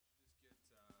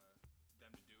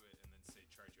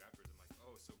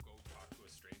so go talk to a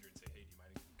stranger and say, hey, do you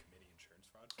mind committing insurance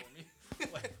fraud for me?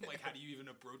 like, how do you even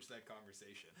approach that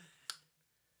conversation?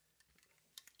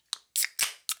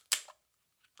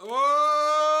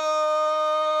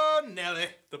 Oh, Nelly.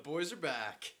 The boys are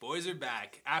back. Boys are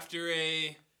back. After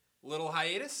a little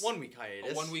hiatus. 1 week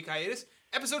hiatus. A 1 week hiatus.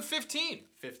 Episode 15.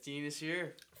 15 is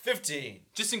here. 15.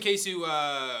 Just in case you,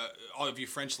 all of you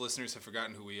French listeners have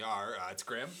forgotten who we are, it's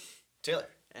Graham. Taylor.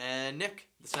 And Nick,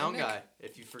 the sound Nick. guy,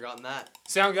 if you've forgotten that.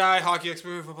 Sound guy, hockey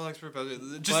expert, football expert,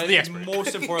 just But the expert.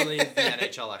 most importantly, the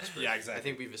NHL expert. Yeah, exactly. I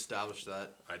think we've established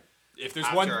that If there's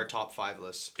after our top 5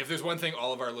 list. If there's one thing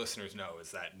all of our listeners know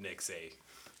is that Nick's an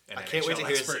I can't wait to NHL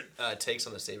hear expert. his takes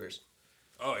on the Sabres.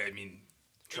 Oh, I mean,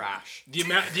 Trash. the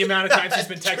amount of times he's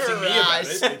been texting me about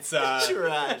it, it's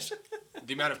Trash.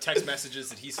 the amount of text messages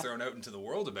that he's thrown out into the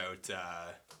world about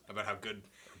how good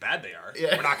or bad they are.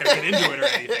 Yeah. We're not going to get into it or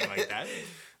anything like that.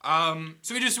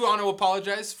 So we just want to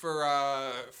apologize for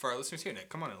our listeners here. Nick,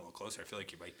 come on in a little closer. I feel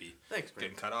like you might be Thanks, getting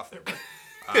man. cut off there, but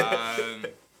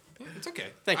it's okay.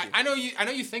 Thank you. I know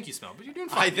you think you smell, but you're doing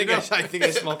fine. I think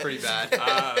I smell pretty bad.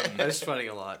 I was sweating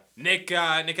a lot. Nick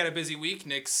had a busy week.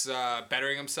 Nick's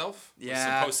bettering himself with some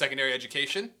Yeah. post-secondary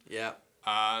education. Yeah.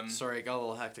 Sorry, it got a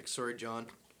little hectic. Sorry, John.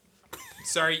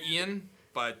 Sorry, Ian,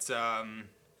 but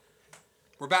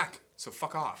we're back. So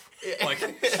fuck off. Like,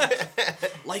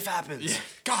 Life happens.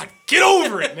 God, get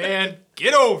over it, man.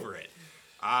 Get over it.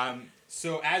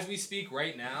 So as we speak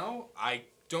right now, I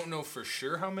don't know for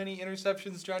sure how many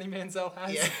interceptions Johnny Manziel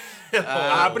has.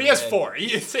 Yeah. But he has man. 4.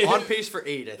 On pace for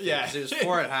 8, I think. Yeah. 'Cause it was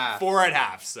 4 at half. 4 at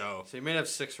half. So So you may have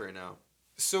 6 right now.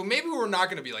 maybe we're not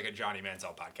going to be like a Johnny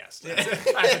Manziel podcast,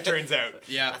 as it turns out.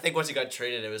 Yeah. I think once he got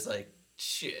traded, it was like,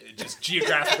 shit. Just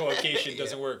geographical location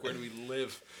doesn't work. Where do we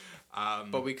live?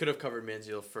 But we could have covered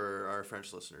Manziel for our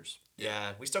French listeners.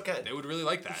 Yeah, we still can. They would really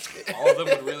like that. All of them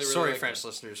would really Sorry, like French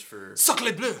listeners, for... Suck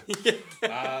les bleus.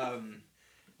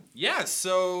 Yeah,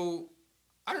 so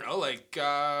I don't know, like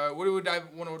what do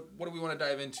we want to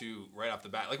dive into right off the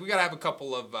bat? Like we got to have a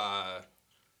couple of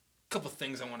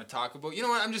things I want to talk about. You know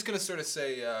what? I'm just going to sort of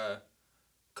say a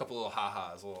couple little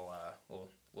ha-has, little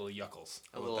yuckles.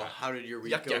 A little how did your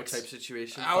week Yuck go yucks. type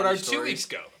situation. Out funny our 2 stories. weeks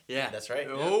ago. Yeah. That's right.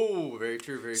 Oh, very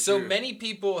true, very So true. many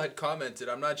people had commented.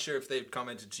 I'm not sure if they've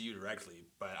commented to you directly,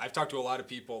 but I've talked to a lot of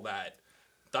people that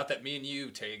thought that me and you,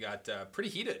 Tay, got pretty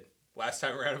heated last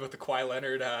time around about the Kawhi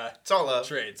Leonard It's all love.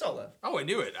 trade. It's all love. Oh, I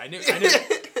knew it. I knew.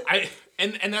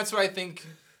 And that's why I think,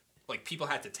 like, people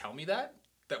had to tell me that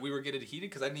we were getting heated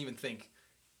because I didn't even think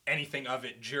anything of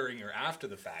it during or after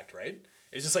the fact, right?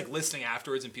 It's just like listening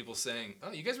afterwards and people saying,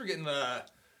 "Oh, you guys were getting a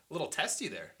little testy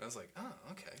there." And I was like, "Oh,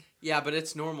 okay." Yeah, but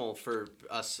it's normal for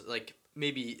us. Like,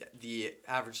 maybe the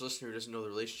average listener doesn't know the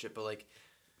relationship, but, like,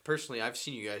 personally, I've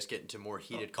seen you guys get into more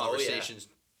heated conversations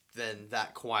than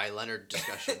that Kawhi Leonard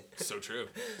discussion. So true.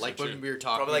 Like, so when true. we were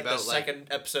talking Probably like about, the like... second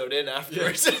episode in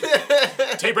afterwards.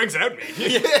 Tay brings it out, me.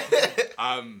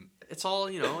 It's all,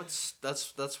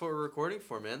 that's what we're recording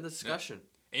for, man, the discussion.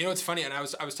 And you know what's funny? And I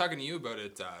was talking to you about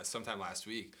it sometime last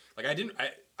week. Like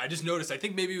I just noticed. I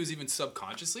think maybe it was even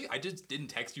subconsciously. I just didn't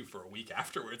text you for a week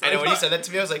afterwards. I know when you thought- said that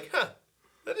to me, I was like, huh,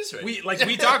 that is right.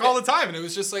 we talk all the time, and it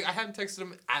was just like I hadn't texted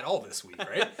him at all this week,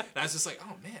 right? And I was just like,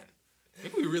 oh man,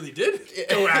 maybe we really did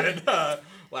go at it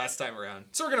last time around.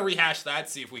 So we're gonna rehash that,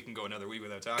 see if we can go another week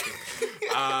without talking.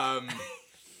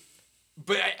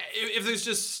 But if there's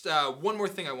just one more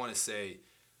thing I want to say,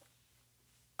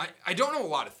 I don't know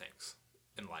a lot of things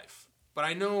in life, but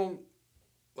I know,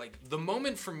 like, the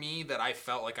moment for me that I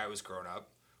felt like I was grown up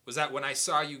was that when I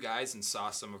saw you guys and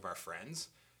saw some of our friends,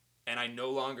 and I no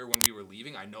longer, when we were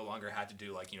leaving, I no longer had to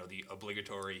do, like, the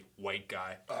obligatory white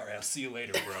guy, all right, I'll see you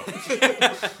later, bro.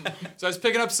 So I was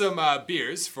picking up some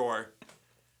beers for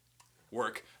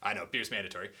work. I know, beer's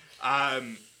mandatory.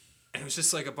 And it was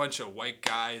just like a bunch of white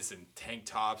guys in tank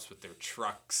tops with their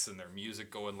trucks and their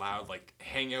music going loud, like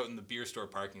hang out in the beer store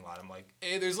parking lot. I'm like,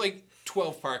 hey, there's like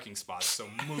 12 parking spots, so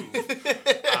move.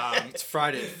 It's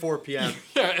Friday at 4 p.m.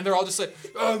 Yeah, and they're all just like,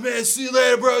 oh man, see you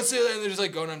later, bro, see you later. And they're just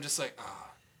like going, I'm just like, oh,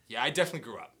 yeah, I definitely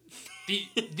grew up.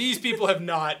 These people have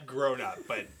not grown up,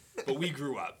 but we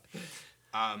grew up.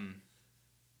 In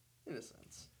a sense.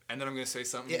 And then I'm going to say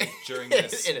something during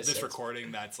this In a sense.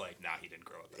 recording that's like, nah, he didn't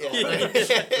grow up. Yeah.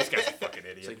 This guy's a fucking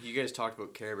idiot. It's like you guys talked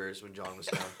about Care Bears when John was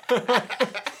down.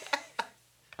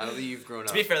 I don't think you've grown up.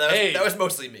 To be fair, that was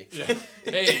mostly me. Yeah.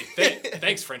 Hey,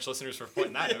 thanks, French listeners, for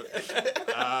pointing that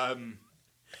out.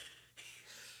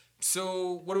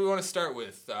 So, what do we want to start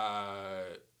with?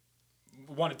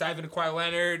 We want to dive into Kawhi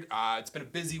Leonard. It's been a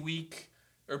busy week,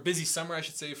 or busy summer, I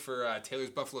should say, for Taylor's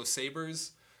Buffalo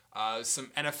Sabres.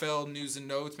 Some NFL news and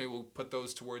notes. Maybe we'll put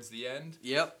those towards the end.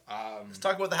 Yep. Let's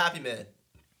talk about the happy man.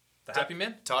 The happy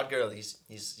man? Todd Gurley.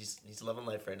 He's loving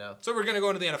life right now. So we're going to go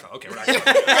into the NFL. Okay, we're not going to.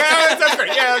 That's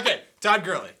great. Yeah, okay. Todd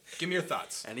Gurley. Give me your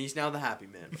thoughts. And he's now the happy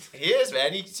man. He is,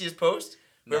 man. You see his post?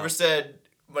 No. Whoever said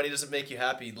money doesn't make you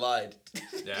happy lied.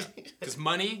 Yeah. Because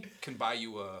money can buy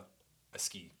you a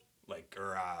ski.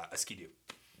 Or a ski-doo.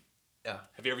 Yeah.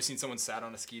 Have you ever seen someone sat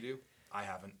on a ski-doo? I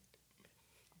haven't.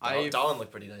 Dolan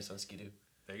looked pretty nice on Ski-Doo.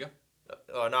 There you go.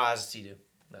 Oh, no, as a Ski-Doo.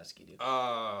 Not a Ski-Doo.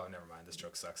 Oh, never mind. This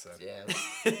joke sucks then. Yeah.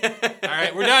 All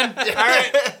right, we're done. All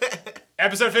right.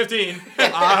 Episode 15.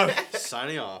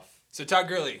 Signing off. So Todd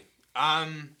Gurley.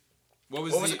 What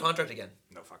was the contract again?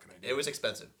 No fucking idea. It was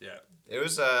expensive. Yeah. It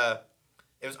was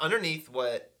underneath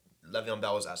what Le'Veon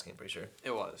Bell was asking, I'm pretty sure.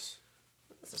 It was.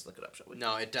 Let's just look it up, shall we?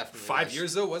 No, it definitely 5 was.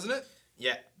 years though, wasn't it?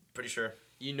 Yeah, pretty sure.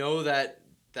 You know that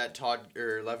Todd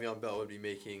or Le'Veon Bell would be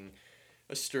making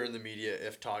a stir in the media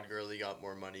if Todd Gurley got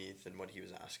more money than what he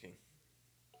was asking.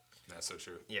 That's so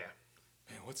true. Yeah.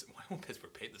 Man, why won't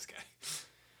Pittsburgh pay this guy?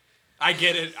 I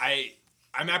get it.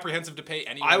 I'm apprehensive to pay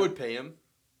anyone. I would pay him.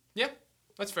 Yeah,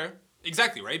 that's fair.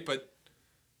 Exactly right, but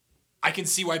I can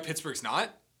see why Pittsburgh's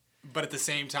not. But at the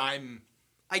same time,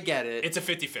 I get it. it's a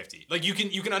 50-50. Like you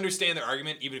can understand their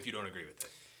argument even if you don't agree with it.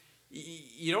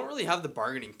 You don't really have the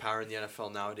bargaining power in the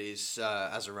NFL nowadays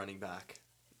as a running back.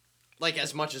 Like,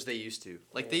 as much as they used to.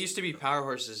 Like, they used to be power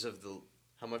horses of the...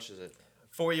 How much is it?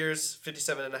 4 years,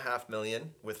 $57.5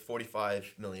 million with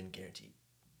 $45 million guaranteed.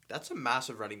 That's a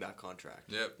massive running back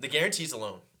contract. Yep. The guarantees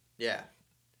alone. Yeah.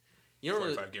 You don't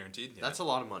 45 really, guaranteed. Yeah. That's a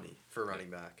lot of money for a running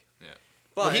back. Yeah.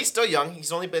 But Well, he's still young.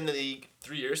 He's only been in the league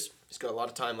 3 years. He's got a lot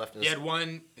of time left in He his... had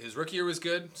one. His rookie year was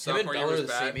good. him and Sophomore year Bell are was the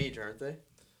bad. same age, aren't they?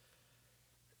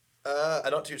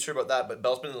 I'm not too sure about that, but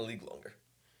Bell's been in the league longer.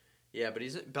 Yeah, but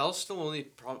Bell's still only,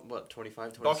 25,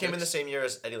 26? Bell came in the same year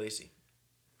as Eddie Lacy.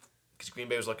 Because Green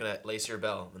Bay was looking at Lacy or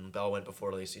Bell, and Bell went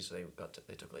before Lacy, so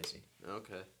they took Lacy.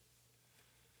 Okay.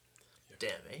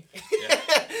 Damn, eh?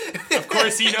 Yeah. Of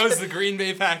course, he knows the Green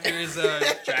Bay Packers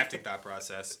drafting thought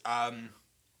process.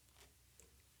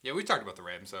 Yeah, we talked about the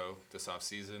Rams this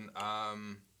offseason.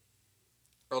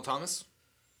 Earl Thomas.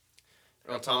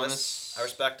 Earl Thomas. I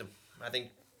respect him. I think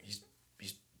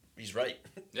he's right.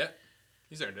 Yeah,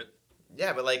 he's earned it.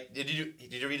 Yeah, but like, did you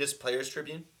read his Players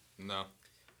Tribune? No.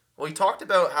 Well, he talked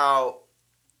about how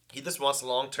he just wants a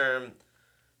long-term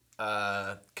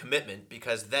commitment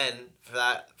because then for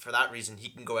that reason he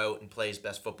can go out and play his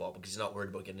best football because he's not worried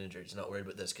about getting injured. He's not worried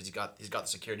about this because he's got the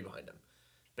security behind him.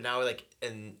 But now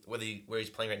where he's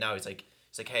playing right now, he's like,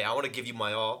 hey, I want to give you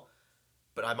my all,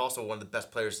 but I'm also one of the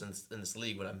best players in this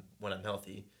league when I'm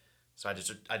healthy. So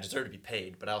I deserve to be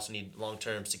paid, but I also need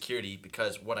long-term security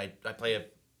because I play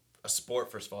a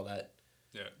sport, first of all, that...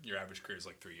 Yeah, your average career is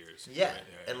like 3 years. Yeah, right?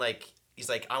 and like, he's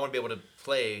like, I want to be able to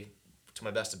play to my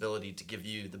best ability to give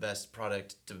you the best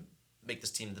product to make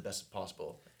this team the best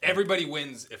possible. Everybody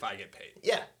wins if I get paid.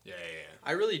 Yeah. Yeah.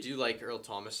 I really do like Earl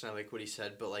Thomas, and I like what he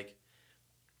said, but like,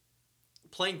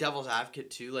 playing devil's advocate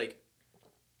too, like,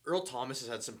 Earl Thomas has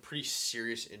had some pretty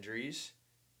serious injuries,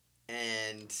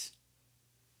 and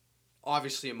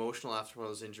obviously emotional after one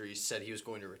of those injuries, said he was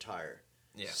going to retire.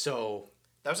 Yeah. So...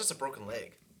 That was just a broken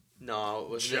leg. No, it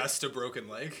was Just a broken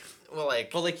leg? Well,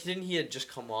 like... But, like, didn't he had just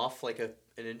come off, like, an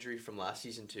injury from last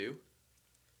season, too?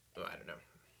 Oh, I don't know.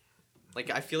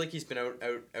 Like, I feel like he's been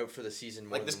out for the season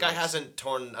more Like, this than guy once. hasn't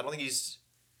torn... I don't think he's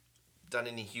done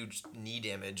any huge knee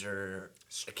damage or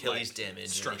Achilles damage.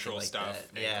 Structural or anything like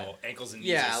stuff. That. Ankles and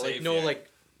knees Yeah, are like, safe, no, yeah.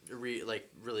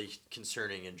 like, really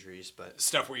concerning injuries, but...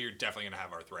 Stuff where you're definitely going to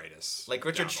have arthritis. Like,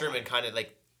 Richard down the Sherman line. kind of,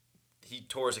 like... He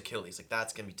tore his Achilles. Like,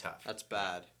 that's going to be tough. That's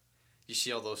bad. You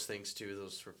see all those things, too,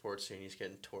 those reports saying he's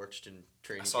getting torched in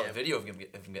training I saw the camp video of him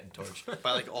getting torched.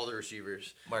 by, like, all the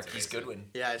receivers. Marquise Goodwin.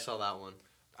 Yeah, I saw that one.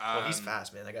 Well, he's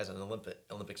fast, man. That guy's an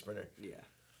Olympic sprinter. Yeah.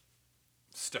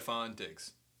 Stephon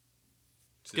Diggs.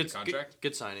 See the contract?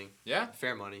 Good signing. Yeah?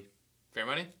 Fair money. Fair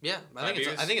money? Yeah, 5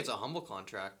 years? I think it's a humble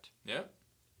contract. Yeah.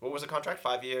 What was the contract?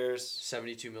 5 years,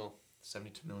 72 mil.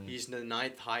 $72 million. He's the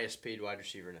 9th highest paid wide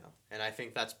receiver now. And I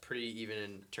think that's pretty even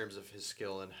in terms of his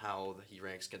skill and how he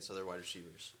ranks against other wide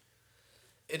receivers.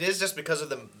 It is just because of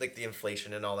the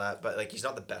inflation and all that, but like he's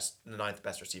not the 9th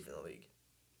best receiver in the league.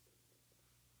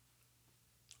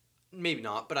 Maybe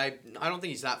not, but I don't think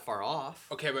he's that far off.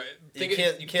 Okay, but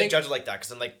You can't judge it like that because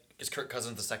then like is Kirk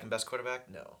Cousins the second best quarterback?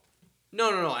 No.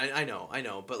 No. I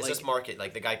know. But It's like, just market.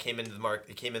 Like the guy came into the market.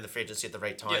 He came in the free agency at the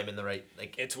right time Yeah. in the right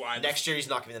like. It's why next year he's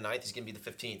not gonna be the 9th. He's gonna be the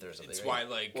 15th or something. It's right? why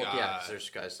like well, yeah, 'cause there's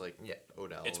guys like Yeah.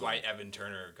 Odell. it's why Evan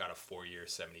Turner got a 4-year,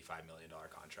 $75 million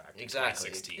contract. In Exactly,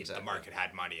 2016. exactly. The market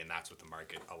had money, and that's what the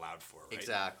market allowed for. Right?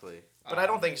 Exactly. But I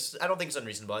don't think it's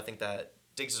unreasonable. I think that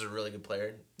Diggs is a really good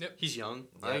player. He's young.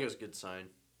 I Yeah. think it was a good sign.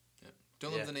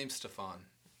 Don't Yeah. love the name Stefan,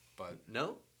 but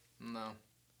No. no,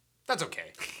 that's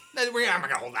okay. I'm not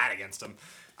gonna hold that against him.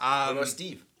 What about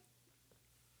Steve?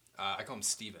 I call him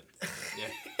Steven. Yeah.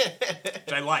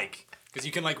 Which I like, because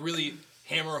you can like really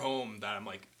hammer home that I'm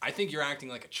like, I think you're acting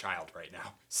like a child right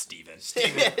now, Steven.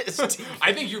 Steve.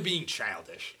 I think you're being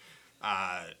childish.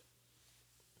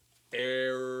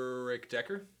 Eric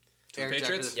Decker to the Eric Decker,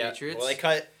 Patriots. the Yeah. Patriots? Well, they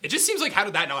cut. It just seems like, how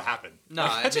did that not happen? No,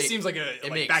 Like, it that just make- seems like it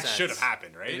like makes that sense. should have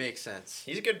happened, right? It makes sense.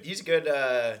 He's a good. He's a good.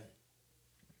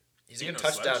 He's a You good know,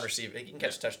 touchdown sledge. receiver. He can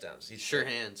catch touchdowns. He's Sure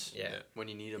hands. Yeah. When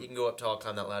you need He him. can go up tall,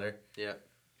 climb that ladder. Yeah.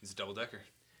 He's a double decker.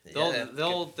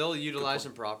 They'll utilize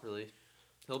him properly.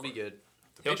 He'll be good.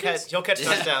 He'll catch Yeah.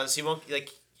 touchdowns. He won't like.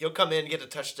 He'll come in, get a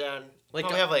touchdown. Like,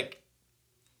 Probably have like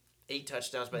 8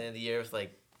 touchdowns by the end of the year with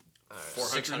like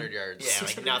 600 yards. Yeah,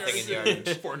 like nothing in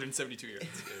yardage. 472 yards.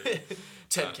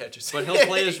 10 catches. But he'll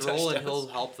play his 8 role and touchdowns. he'll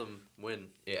help them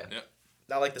win. Yeah. Yeah.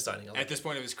 I like the signing. I like At this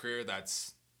point of his career,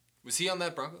 was he on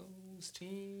that Broncos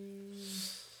team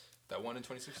that won in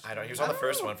 2016? I don't. He was on the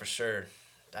first one for sure.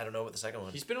 I don't know what the second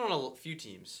one. He's been on a few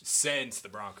teams. Since the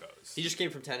Broncos. He just came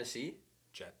from Tennessee.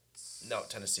 Jets. No,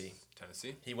 Tennessee.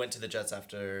 Tennessee. He went to the Jets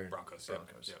after Broncos.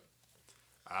 Broncos. Yep.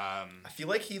 I feel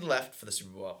like he left for the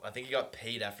Super Bowl. I think he got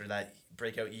paid after that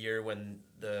breakout year when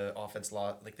the offense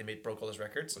lost. Like they broke all his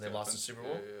records and they lost the Super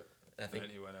Bowl. Yeah. And I think And then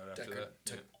he went out after Decker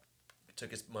that.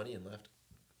 took his money and left.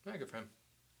 Yeah, good for him.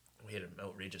 We had an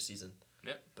outrageous season.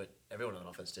 Yeah. But everyone on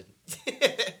offense did.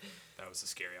 That was a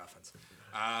scary offense.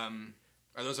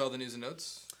 Are those all the news and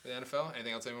notes for the NFL?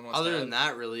 Anything else anyone wants Other to than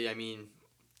add? that, really, I mean,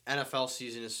 NFL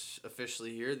season is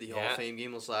officially here. The Hall Yeah. of Fame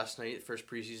game was last night, first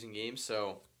preseason game.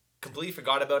 So Completely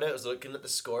forgot about it. I was looking at the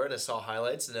score and I saw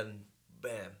highlights and then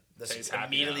bam. He's This happy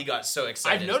immediately now. got so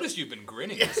excited. I've noticed you've been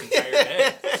grinning this entire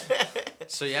day.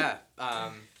 So yeah,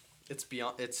 it's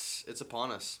beyond. It's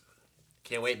upon us.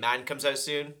 Can't wait. Madden comes out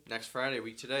soon. Next Friday,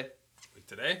 week today. Like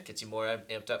today, Gets you more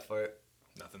amped up for it.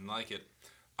 nothing like it.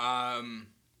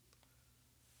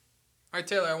 All right,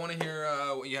 Taylor, I want to hear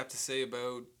what you have to say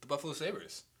about the Buffalo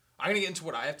Sabres. I'm going to get into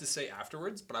what I have to say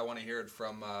afterwards, but I want to hear it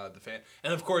from the fan.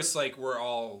 And of course, like, we're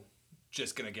all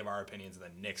just going to give our opinions, and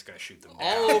then Nick's going to shoot them down.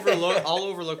 I'll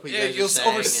overlook what you Yeah, guys you'll are saying.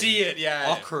 oversee it, yeah.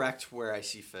 I'll correct where I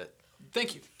see fit.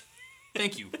 Thank you.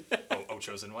 Oh,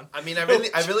 chosen one. I mean, I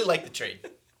really like the trade.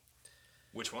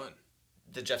 Which one?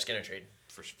 The Jeff Skinner trade.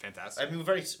 For fantastic. I mean, we've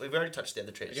already touched the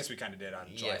other trades. I guess we kind of did on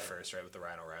July Yeah. 1st, right, with the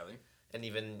Ryan O'Reilly. And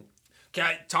even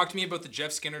Talk to me about the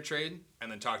Jeff Skinner trade, and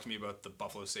then talk to me about the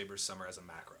Buffalo Sabres summer as a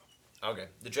macro. okay,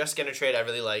 the Jeff Skinner trade I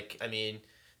really like. I mean,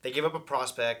 they gave up a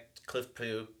prospect, Cliff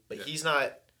Pugh, but Yeah. he's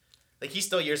not like he's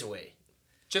still years away.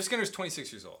 Jeff Skinner's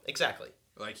 26 years old. Exactly.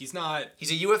 Like, he's not...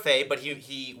 He's a UFA, but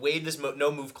he waived this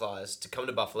no move clause to come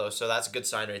to Buffalo, so that's a good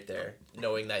sign right there.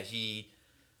 Knowing that he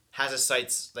has his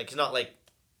sights, like he's not like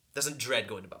doesn't dread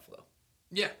going to Buffalo.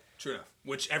 Yeah, true enough.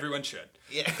 Which everyone should.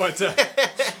 Yeah. But,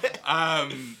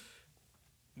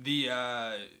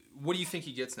 what do you think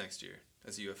he gets next year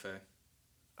as a UFA?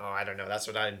 Oh, I don't know. That's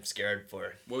what I'm scared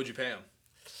for. What would you pay him?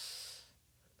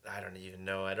 I don't even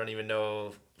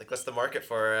know. Like, what's the market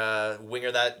for a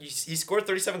winger that he scored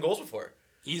 37 goals before?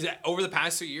 Over the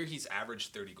past 3 years, he's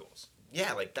averaged 30 goals.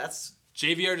 Yeah, like that's.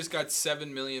 JVR just got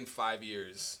 $7 million 5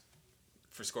 years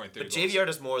for scoring 30 But goals. JVR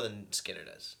does more than Skinner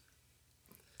does.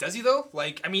 Does he, though?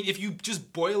 Like, I mean, if you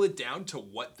just boil it down to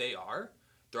what they are,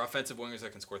 they're offensive wingers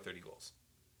that can score 30 goals.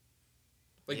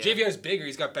 Like, Yeah. JVR's bigger,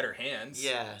 he's got better hands.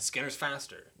 Yeah. Skinner's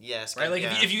faster. Yeah, Right? Like,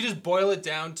 yeah. if you just boil it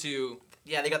down to...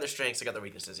 Yeah, they got their strengths, they got their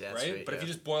weaknesses. Yeah, that's Right? But if yeah.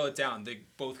 you just boil it down, they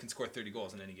both can score 30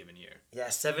 goals in any given year. Yeah,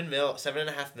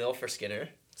 7.5 mil for Skinner.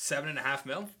 7.5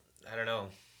 mil? I don't know.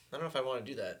 I don't know if I want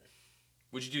to do that.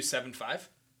 Would you do 7.5?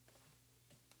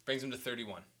 Brings him to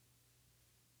 31.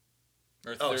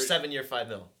 Or 7 year 5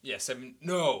 mil. Yeah, 7.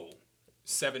 No.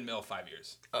 7 mil 5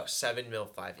 years. Oh, 7 mil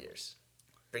 5 years.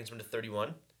 Brings him to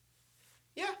 31.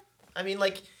 Yeah. I mean,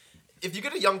 like, if you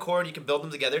get a young core and you can build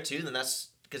them together too, then that's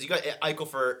because you got Eichel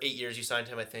for 8 years. You signed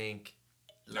him, I think,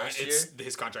 last year.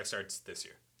 His contract starts this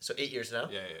year. So 8 years now.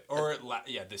 Yeah. Or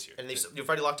this year. And you've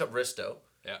already locked up Risto.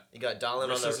 Yeah. You got Dahlen on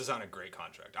Risto's the, is on a great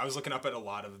contract. I was looking up at a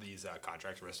lot of these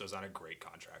contracts. Risto's on a great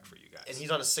contract for you guys. and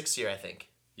he's on a 6 year, I think.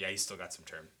 Yeah, he's still got some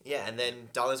term. Yeah, and then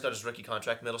Dahlen's got his rookie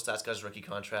contract. Middlestad's got his rookie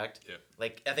contract. Yeah.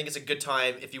 Like, I think it's a good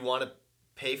time if you want to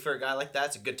pay for a guy like that,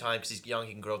 it's a good time because he's young.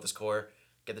 He can grow up the score,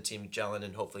 get the team gelling,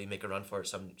 and hopefully make a run for it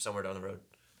somewhere down the road.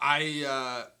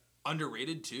 I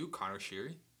underrated too. Connor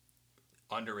Sheary,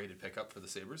 underrated pickup for the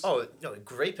Sabres. Oh no,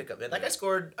 great pickup, man! That guy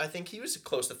scored. I think he was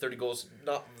close to 30 goals,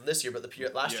 not this year, but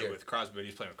last year. With Crosby. But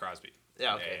he's playing with Crosby.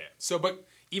 Yeah, okay. Yeah. So, but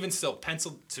even still,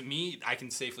 to me, I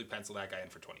can safely pencil that guy in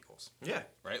for 20 goals. Yeah,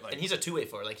 right. Like, and he's a two-way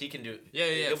forward. Like he can do. Yeah.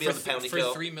 He'll be on the penalty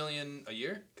kill for $3 million a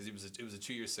year because it was a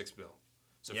 2-year $6 bill.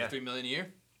 So for $3 million a year,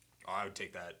 I would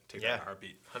take that. Take that in a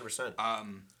heartbeat.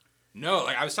 100%. No,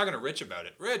 like I was talking to Rich about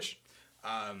it. Rich,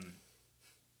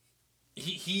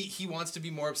 he wants to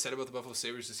be more upset about the Buffalo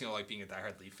Sabres, just like being a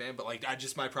diehard Leaf fan. But like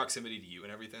just my proximity to you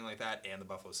and everything like that, and the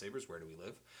Buffalo Sabres. Where do we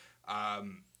live?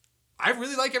 I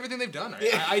really like everything they've done.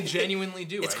 I genuinely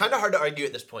do. It's kind of hard to argue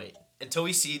at this point until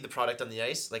we see the product on the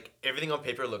ice. Like everything on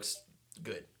paper looks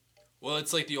good. Well,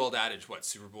 it's like the old adage: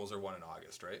 Super Bowls are won in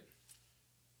August, right?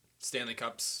 Stanley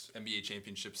Cups, NBA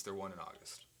championships, they're won in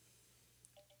August.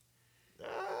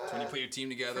 It's when you put your team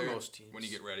together, for most teams. When you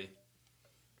get ready.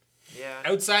 Yeah.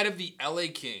 Outside of the LA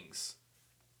Kings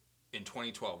in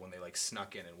 2012, when they like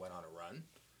snuck in and went on a run,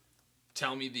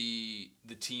 tell me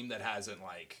the team that hasn't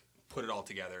like put it all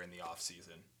together in the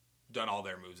offseason, done all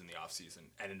their moves in the offseason,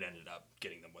 and it ended up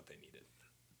getting them what they needed.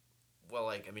 Well,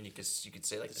 like I mean, you could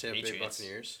say like the Tampa Bay Patriots.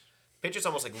 Buccaneers. Patriots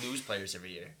almost like lose players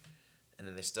every year, and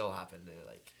then they still happen to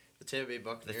like. The Tampa Bay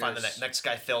Buccaneers. They find the next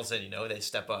guy fills in, they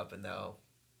step up, and now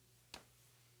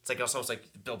it's like almost like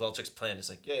Bill Belichick's plan. It's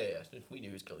like, yeah, we knew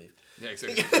he was gonna leave. Yeah,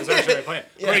 exactly. That's actually my plan.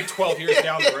 We're like 12 years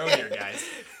down the road here, guys.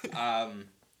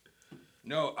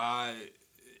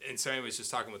 And so anyways,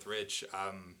 just talking with Rich,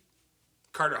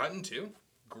 Carter Hutton too,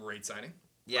 great signing.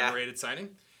 Yeah. Underrated signing.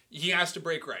 He has to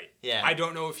break right. Yeah. I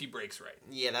don't know if he breaks right.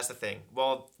 Yeah, that's the thing.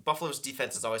 Well, Buffalo's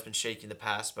defense has always been shaky in the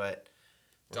past, but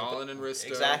Dahlin and Risto.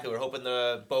 Exactly. We're hoping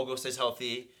the Bogo stays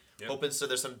healthy. Yep. Hoping so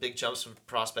there's some big jumps from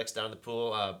prospects down the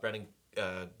pool. Brendan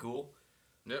Gould.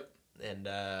 Yep. And,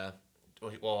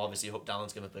 obviously hope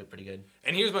Dahlin's going to play pretty good.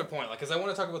 And here's my point, because I want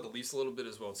to talk about the Leafs a little bit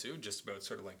as well, too, just about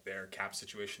sort of like their cap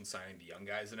situation, signing the young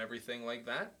guys and everything like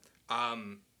that.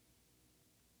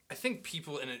 I think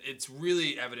people, and it's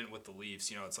really evident with the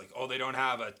Leafs, it's like, they don't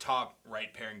have a top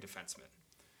right pairing defenseman.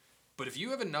 But if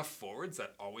you have enough forwards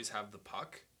that always have the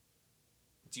puck,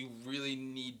 do you really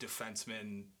need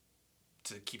defensemen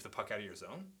to keep the puck out of your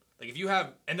zone? Like if you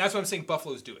have, and that's what I'm saying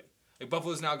Buffalo's doing. Like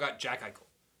Buffalo's now got Jack Eichel,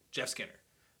 Jeff Skinner,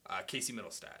 Casey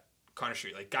Middlestat, Connor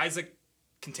Sheary, like guys that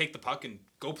can take the puck and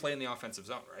go play in the offensive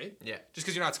zone, right? Yeah. Just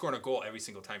because you're not scoring a goal every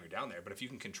single time you're down there, but if you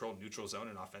can control neutral zone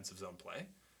and offensive zone play,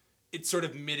 it sort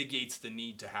of mitigates the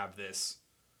need to have this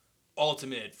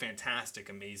ultimate, fantastic,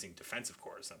 amazing defensive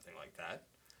core or something like that.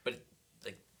 But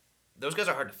like those guys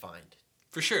are hard to find.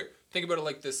 For sure. Think about it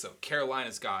like this, though.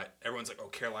 Everyone's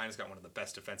like, Carolina's got one of the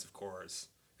best defensive cores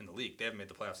in the league. They haven't made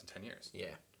the playoffs in 10 years. Yeah.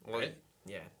 Well, right?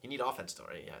 Yeah. You need offense, though,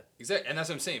 right? Yeah. Exactly. And that's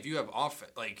what I'm saying. If you have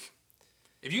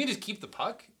if you can just keep the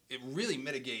puck, it really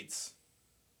mitigates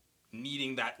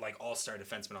needing that, all-star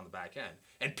defenseman on the back end.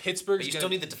 And Pittsburgh's But you still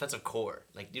need the defensive core.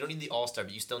 Like, you don't need the all-star,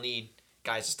 but you still need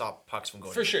guys to stop pucks from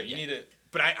going For in. sure. You need it.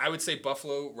 But I would say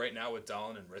Buffalo right now with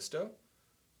Dahlin and Risto,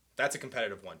 that's a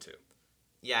competitive one, too.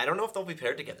 Yeah, I don't know if they'll be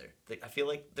paired together. Like, I feel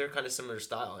like they're kind of similar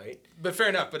style, right? But fair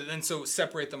enough. But then so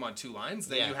separate them on two lines.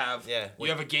 Then you have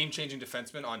a game-changing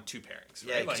defenseman on two pairings.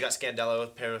 Yeah, right? because you got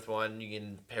Scandella paired with one. You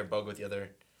can pair Bogue with the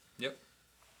other. Yep.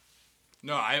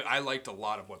 No, I liked a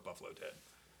lot of what Buffalo did.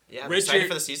 Yeah, I'm excited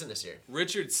for the season this year.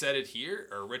 Richard said it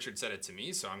to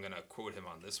me, so I'm going to quote him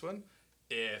on this one.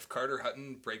 If Carter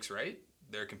Hutton breaks right,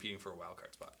 they're competing for a wild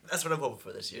card spot. That's what I'm hoping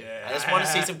for this year. Yeah. I just want to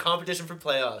see some competition for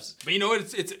playoffs. But you know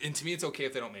what? And to me, it's okay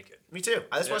if they don't make it. Me too.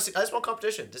 I just want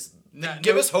competition. Just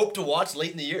give us hope to watch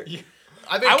late in the year. Yeah.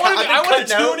 I want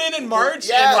to tune in March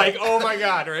and oh my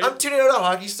God, right? I'm tuning out of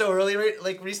hockey so early, right?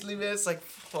 Like recently, man. It's like,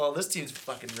 well, this team's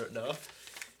fucking written off.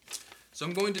 So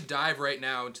I'm going to dive right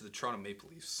now into the Toronto Maple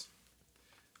Leafs.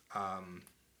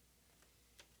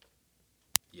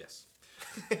 Yes.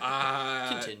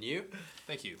 Continue.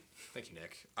 Thank you,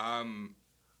 Nick.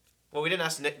 Well, we didn't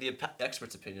ask Nick the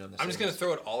expert's opinion on this. I'm just going to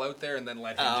throw it all out there and then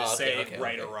let him say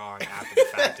right okay. or wrong after the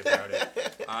fact about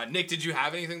it. Nick, did you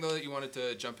have anything, though, that you wanted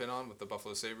to jump in on with the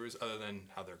Buffalo Sabres other than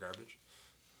how they're garbage?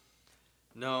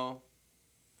 No.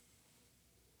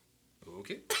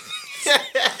 Okay.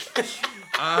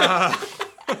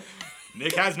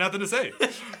 Nick has nothing to say.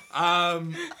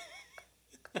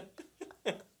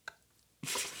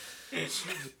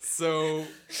 So...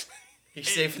 He's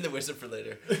saving the wisdom for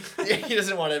later. He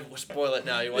doesn't want to spoil it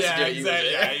now. He wants to do it.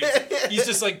 Exactly. Yeah, he's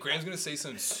just like, Graham's going to say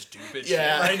some stupid shit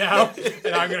right now,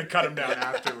 and I'm going to cut him down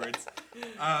afterwards.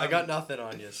 I got nothing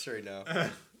on you. Sorry, no.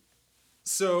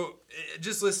 So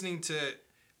just listening to,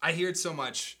 I hear it so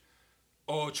much.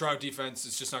 Oh, Toronto defense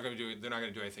is just not going to do it. They're not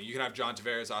going to do anything. You can have John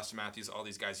Tavares, Austin Matthews, all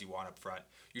these guys you want up front.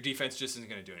 Your defense just isn't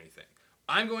going to do anything.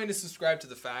 I'm going to subscribe to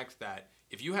the fact that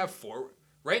if you have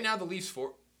right now the Leafs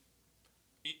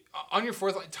on your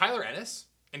fourth line, Tyler Ennis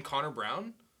and Connor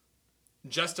Brown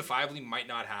justifiably might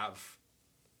not have,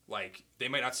 they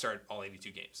might not start all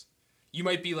 82 games. You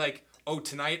might be like, oh,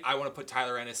 tonight I want to put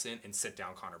Tyler Ennis in and sit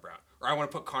down Connor Brown. Or I want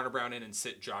to put Connor Brown in and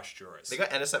sit Josh Juris. They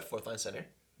got Ennis at fourth line center.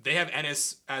 They have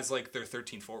Ennis as their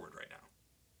 13th forward right now.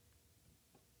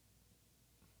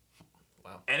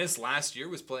 Wow. Ennis last year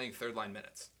was playing third line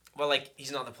minutes. Well,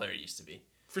 he's not the player he used to be.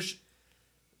 For sure.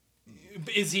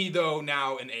 Is he, though,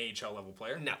 now an AHL level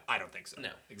player? No. I don't think so.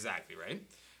 No. Exactly, right?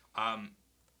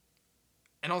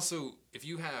 And also, if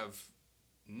you have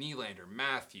Nylander,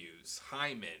 Matthews,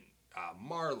 Hyman,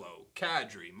 Marlowe,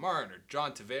 Kadri, Marner,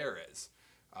 John Tavares,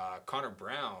 Connor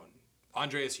Brown,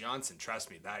 Andreas Janssen,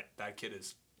 trust me, that kid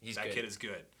is kid is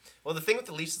good. Well, the thing with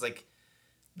the Leafs is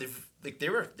they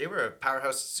were a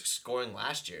powerhouse scoring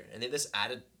last year, and they just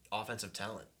added offensive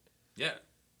talent. Yeah,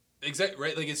 exactly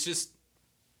right. It's just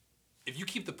if you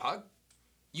keep the puck,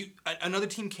 another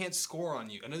team can't score on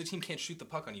you. Another team can't shoot the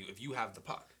puck on you if you have the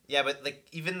puck. Yeah, but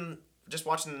even just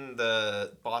watching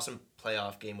the Boston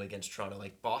playoff game against Toronto,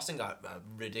 Boston got a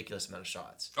ridiculous amount of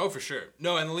shots. Oh, for sure.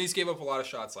 No, and the Leafs gave up a lot of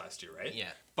shots last year, right?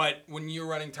 Yeah. But when you're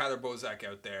running Tyler Bozak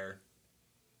out there,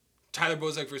 Tyler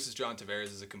Bozak versus John Tavares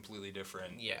is a completely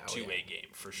different two-way game,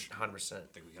 for sure. 100%. I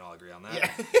think we can all agree on that.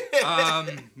 Yeah.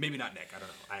 Maybe not Nick. I don't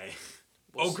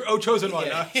know. Chosen one.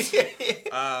 Yeah.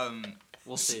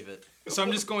 We'll save it. So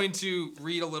I'm just going to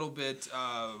read a little bit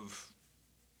of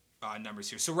numbers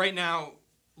here. So right now,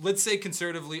 let's say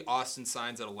conservatively, Austin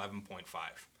signs at 11.5,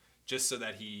 just so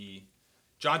that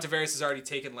John Tavares has already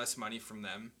taken less money from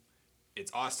them.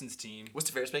 It's Austin's team.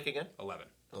 What's Tavares make again? 11.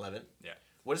 11? Yeah.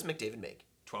 What does McDavid make?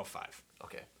 12.5.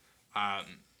 Okay.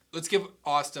 Let's give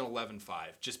Austin 11.5,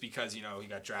 just because, he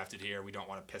got drafted here. We don't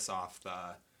want to piss off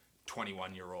the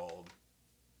 21-year-old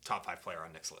top 5 player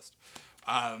on Nick's list.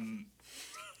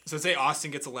 So let's say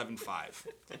Austin gets 11.5.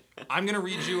 I'm going to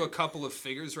read you a couple of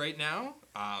figures right now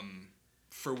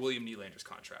for William Nylander's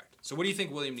contract. So what do you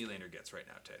think William Nylander gets right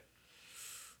now, Tay?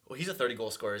 Well, he's a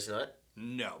 30-goal scorer, is he not?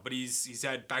 No, but he's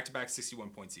had back-to-back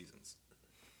 61-point seasons.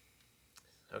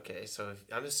 Okay, so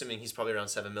I'm assuming he's probably around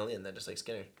 $7 million then, just like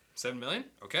Skinner. $7 million?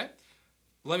 Okay.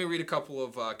 Let me read a couple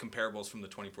of comparables from the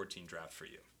 2014 draft for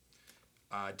you.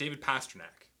 David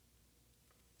Pastrnak,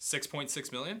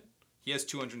 $6.6 million. He has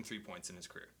 203 points in his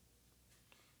career.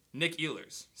 Nick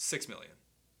Ehlers, $6 million,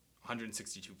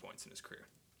 162 points in his career.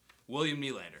 William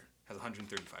Nylander has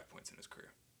 135 points in his career.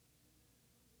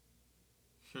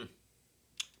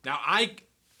 Now, I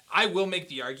will make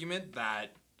the argument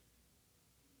that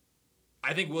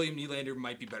I think William Nylander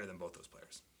might be better than both those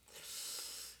players.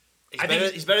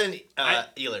 He's better than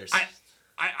Ehlers.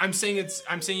 I'm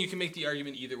saying you can make the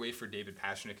argument either way for David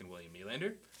Pastrnak and William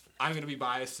Nylander. I'm going to be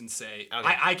biased and say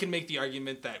I can make the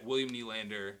argument that William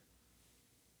Nylander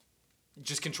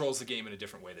just controls the game in a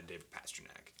different way than David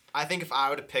Pastrnak. I think if I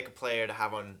were to pick a player to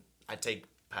have on, I'd take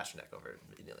Pastrnak over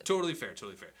Nylander. Totally fair.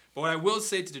 But what I will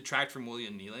say to detract from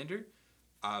William Nylander,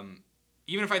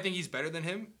 even if I think he's better than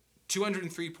him,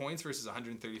 203 points versus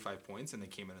 135 points, and they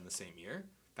came in the same year,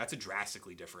 that's a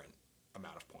drastically different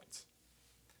amount of points.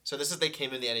 So they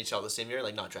came in the NHL the same year,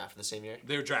 not drafted the same year?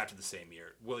 They were drafted the same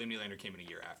year. William Nylander came in a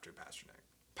year after Pastrnak.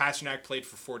 Pastrnak played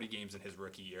for 40 games in his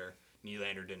rookie year.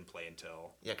 Nylander didn't play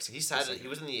until... Yeah, because he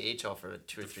was in the AHL for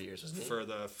 2 or 3 years, wasn't he? For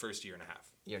the first year and a half.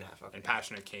 Year and a half, okay. And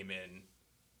Pastrnak came in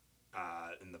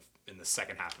the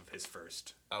second half of his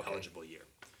first eligible year.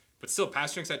 But still,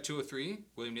 Pastrak's at 203,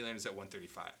 William Nylander's at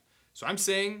 135. So I'm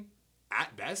saying,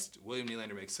 at best, William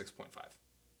Nylander makes 6.5.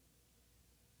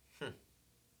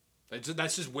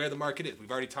 That's just where the market is. We've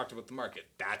already talked about the market.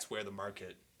 That's where the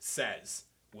market says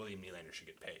William Nylander should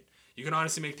get paid. You can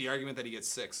honestly make the argument that he gets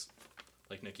 6,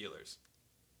 like Nick Ehlers.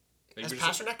 Has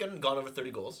Pastrnak gone over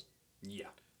 30 goals? Yeah.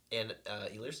 And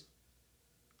Ehlers?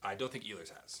 I don't think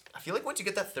Ehlers has. I feel like once you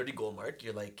get that 30-goal mark,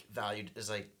 you're valued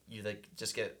is you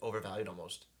just get overvalued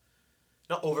almost.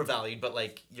 Not overvalued, but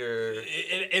you're...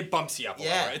 It bumps you up a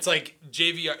lot. Right? It's like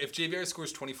JVR. If JVR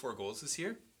scores 24 goals this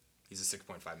year, he's a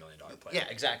 $6.5 million player. Yeah,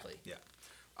 exactly. Yeah.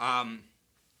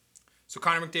 So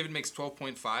Connor McDavid makes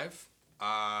 12.5.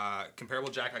 Comparable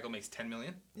Jack Eichel makes 10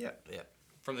 million. Yeah.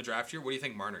 From the draft year. What do you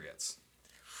think Marner gets?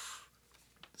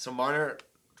 So Marner,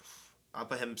 I'll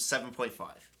put him 7.5.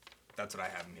 That's what I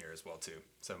have him here as well too.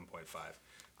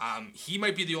 7.5. He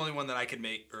might be the only one that I could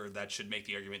make, or that should make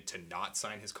the argument to not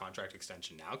sign his contract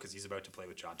extension now, because he's about to play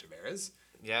with John Tavares,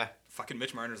 Yeah. Fucking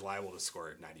Mitch Marner's liable to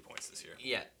score 90 points this year.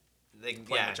 Yeah. Playing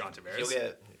Yeah. with John Tavares. He'll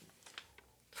get...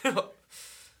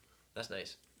 That's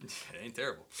nice. It ain't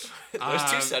terrible. There's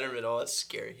two centermen. Oh, that's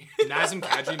scary. Nazem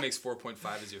Kadri makes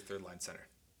 4.5 as your third line center.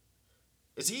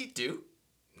 Is he due?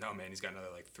 No, man, he's got another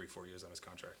like 3-4 years on his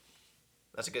contract.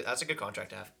 That's a good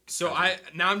contract to have. So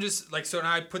now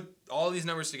I put all these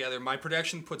numbers together. My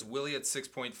projection puts Willie at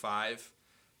 6.5,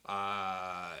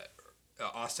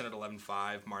 Austin at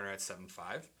 11.5, Marner at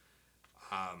 7.5,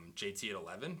 JT at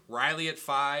 11, Riley at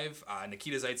 5,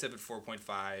 Nikita Zaitsev at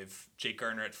 4.5, Jake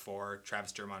Gardiner at 4,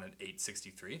 Travis Dermott at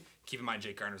 8.63. Keep in mind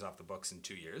Jake Gardiner's off the books in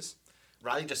 2 years.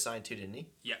 Riley just signed too, didn't he?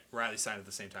 Yeah, Riley signed at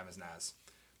the same time as Naz.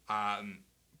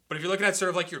 But if you're looking at sort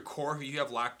of like your core, who you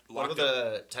have locked What up, about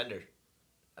the tender?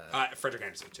 Frederick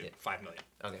Anderson too, Yeah. $5 million.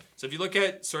 Okay. So if you look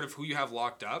at sort of who you have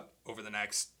locked up over the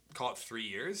next, call it 3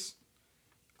 years,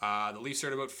 the Leafs are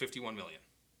at about $51 million.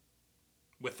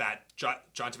 With that, John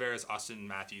Tavares, Austin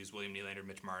Matthews, William Nylander,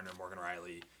 Mitch Marner, Morgan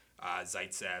Riley,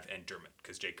 Zaitsev, and Dermott,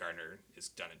 because Jake Gardiner is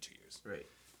done in 2 years.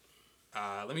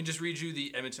 Right. Let me just read you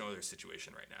the Edmonton Oilers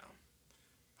situation right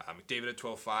now. McDavid at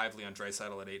 12.5, Leon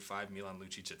Draisaitl at 8.5, Milan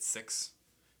Lucic at 6,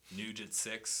 Nuge at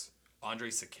 6, Andre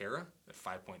Sekera at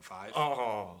 5.5.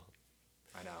 Oh.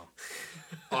 I know.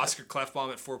 Oscar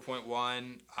Klefbom at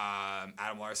 4.1,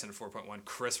 Adam Larson at 4.1,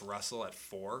 Chris Russell at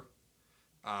 4,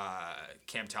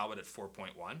 Cam Talbot at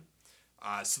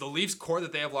 4.1. So the Leafs core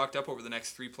that they have locked up over the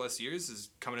next 3+ years is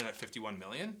coming in at $51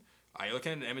 million. You're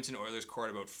looking at an Edmonton Oilers core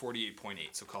at about 48.8,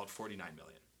 so call it $49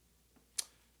 million.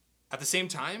 At the same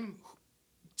time,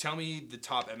 tell me the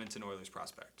top Edmonton Oilers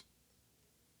prospect.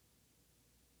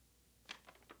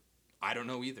 I don't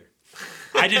know either.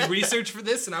 I did research for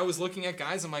this, and I was looking at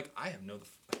guys. I'm like, I have no.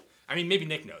 I mean, maybe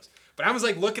Nick knows, but I was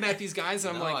like looking at these guys,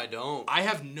 and I'm like, I don't. I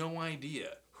have no idea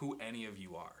who any of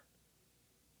you are.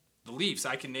 The Leafs,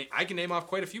 I can name off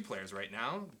quite a few players right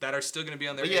now that are still going to be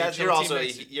on their. But yeah, AHL team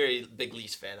next year. you're a big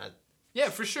Leafs fan. Yeah,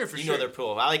 for sure. You know their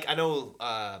pool. I know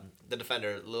the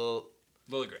defender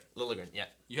Liljegren. Liljegren. Yeah.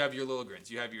 You have your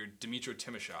Lilligrens. You have your Dmitro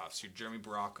Timoshovs, your Jeremy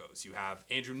Barakos. You have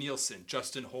Andrew Nielsen,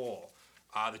 Justin Holl.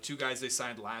 The two guys they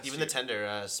signed last year. Even the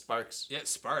tender, Sparks. Yeah,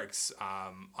 Sparks.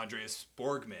 Andreas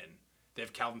Borgman. They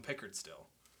have Calvin Pickard still.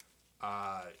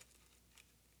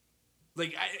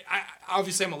 Like, I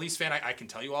obviously I'm a Leafs fan. I can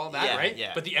tell you all of that, Yeah, right?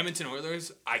 yeah. But the Edmonton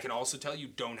Oilers, I can also tell you,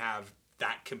 don't have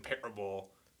that comparable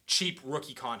cheap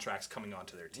rookie contracts coming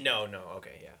onto their team. No,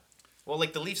 okay, yeah. Well,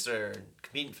 like the Leafs are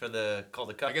competing for the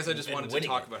Calder Cup. I guess I just wanted to winning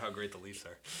talk it. about how great the Leafs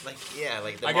are. Like, yeah,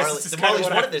 like the I guess this is the kinda Marlies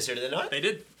what won I- it this year, did they not? They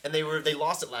did. And they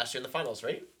lost it last year in the finals,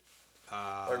 right?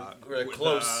 Or were With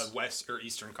close. the West or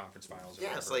Eastern Conference Finals. Or Yeah,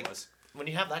 whatever it's like it was. when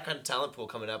you have that kind of talent pool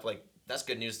coming up, like that's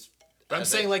good news. But I'm As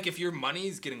saying, it- like, if your money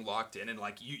is getting locked in and,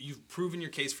 like, you've proven your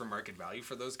case for market value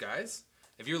for those guys,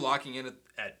 if you're locking in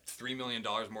at $3 million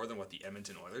more than what the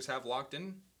Edmonton Oilers have locked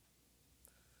in,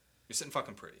 you're sitting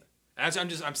fucking pretty. And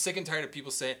I'm sick and tired of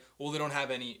people saying, well, they don't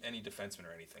have any defensemen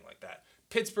or anything like that.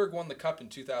 Pittsburgh won the Cup in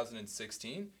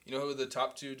 2016. You know who the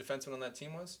top two defensemen on that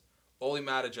team was? Ole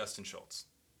Mata, Justin Schultz.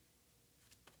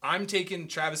 I'm taking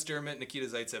Travis Dermott, Nikita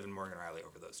Zaitsev, and Morgan Riley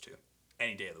over those two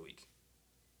any day of the week.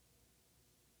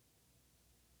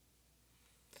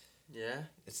 Yeah.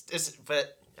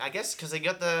 But I guess because they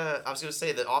got I was gonna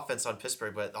say the offense on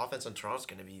Pittsburgh, but the offense on Toronto's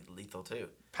gonna be lethal too.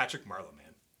 Patrick Marleau, man.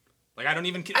 Like, I didn't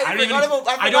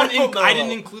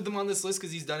include them on this list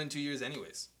because he's done in 2 years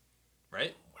anyways.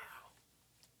 Right?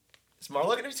 Is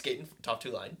Marlowe gonna be skating top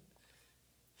two line?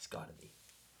 He's gotta be.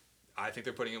 I think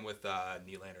they're putting him with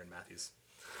Nylander and Matthews.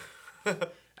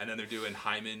 And then they're doing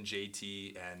Hyman,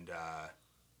 JT, and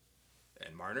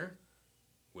Marner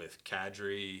with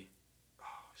Kadri,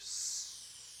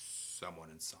 someone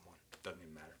and someone. Doesn't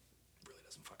even matter. Really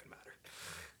doesn't fucking matter.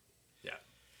 Yeah.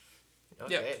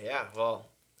 Okay, yeah. Well,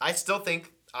 I still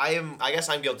think I guess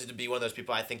I'm guilty to be one of those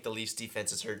people. I think the Leafs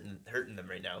defense is hurting them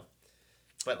right now.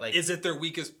 But like, Is it their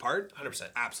weakest part? 100%.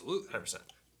 Absolutely. 100%.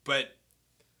 But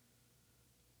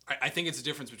I think it's a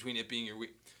difference between it being your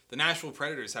weak. The Nashville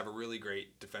Predators have a really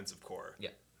great defensive core.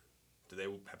 Yeah.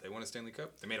 Have they won a Stanley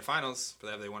Cup? They made a finals,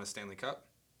 but have they won a Stanley Cup?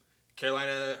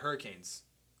 Carolina Hurricanes.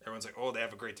 Everyone's like, oh, they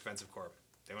have a great defensive core.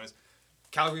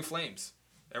 Calgary Flames.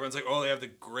 Everyone's like, oh, they have the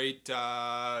great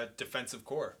defensive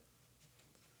core.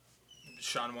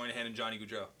 Sean Moynihan and Johnny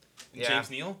Gaudreau. And Yeah. James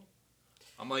Neal.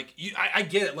 I'm like, I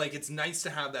get it. Like, it's nice to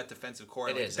have that defensive core.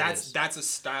 It Like, is. That's a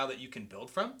style that you can build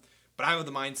from. But I have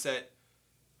the mindset,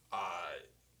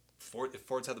 if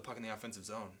Ford's had the puck in the offensive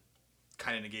zone,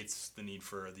 kind of negates the need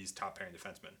for these top pairing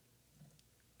defensemen.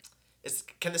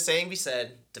 Can the saying be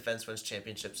said? Defense wins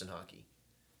championships in hockey.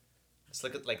 Let's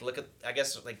look at I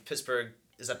guess like Pittsburgh,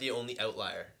 is that the only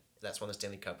outlier that's won the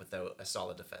Stanley Cup without a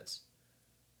solid defense.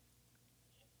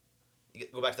 You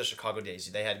go back to the Chicago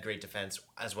days. They had great defense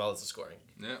as well as the scoring.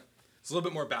 Yeah. It's a little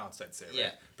bit more balanced, I'd say. Right?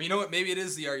 Yeah. But you know what? Maybe it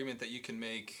is the argument that you can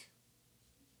make.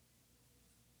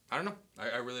 I don't know.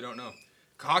 I really don't know.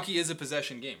 Hockey is a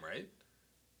possession game, right?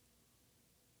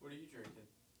 What are you drinking?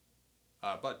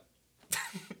 Bud.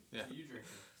 Yeah. What are you drinking?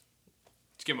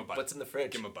 Just give him a bud. What's in the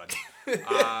fridge? Give him a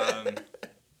bud.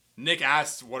 Nick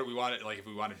asked what we wanted, like if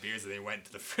we wanted beers, and they went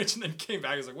to the fridge and then came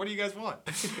back. He was like, "What do you guys want?"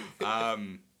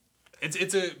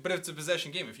 It's a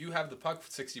possession game. If you have the puck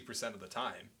 60% of the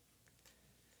time.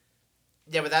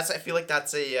 Yeah, but I feel like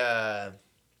that's a.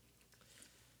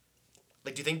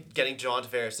 Like, do you think getting John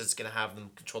Tavares is going to have them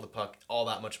control the puck all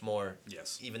that much more?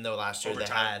 Yes. Even though last year Over they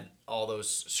time. had all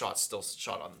those shots still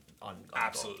shot on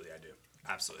Absolutely, I do.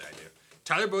 Absolutely, I do.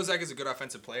 Tyler Bozak is a good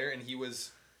offensive player, and he was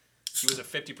a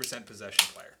 50% possession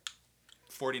player.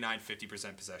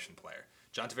 49-50% possession player.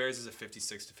 John Tavares is a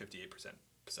 56 to 58%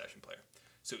 possession player.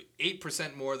 So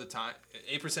 8% more of the time,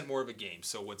 8% more of a game.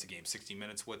 So what's a game? 60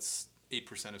 minutes. What's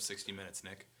 8% of 60 minutes,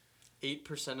 Nick?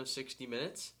 8% of 60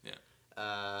 minutes? Yeah.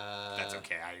 That's That's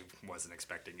okay. I wasn't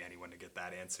expecting anyone to get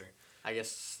that answer. I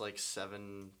guess like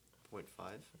 7.5.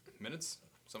 Minutes?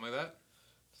 Something like that?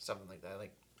 Something like that.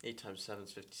 Like, 8 times 7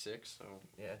 is 56, so...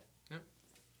 yeah.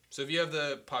 So if you have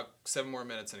the puck 7 more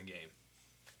minutes in a game,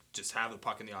 just have the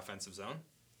puck in the offensive zone.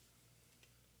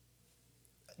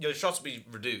 Your shots will be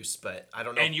reduced, but I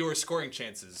don't know. And your scoring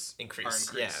chances Increase,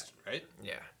 are increased, right?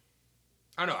 Yeah.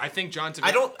 I don't know. I think John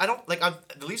Tavares... I don't like.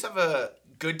 The Leafs have a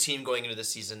good team going into this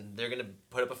season. They're gonna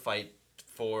put up a fight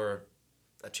for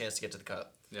a chance to get to the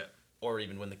cup. Yeah. Or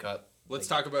even win the cup. Let's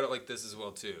talk about it like this as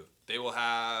well, too. They will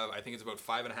have, I think it's about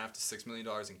 $5.5 to $6 million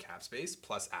in cap space,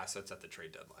 plus assets at the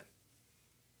trade deadline.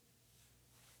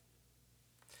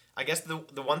 I guess the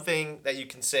one thing that you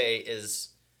can say is,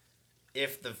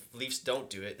 if the Leafs don't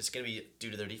do it, it's gonna be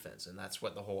due to their defense, and that's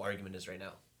what the whole argument is right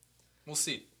now. We'll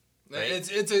see. Right?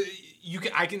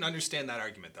 I can understand that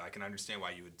argument, though. I can understand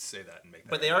why you would say that and make that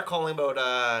But they are calling about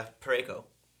Parayko.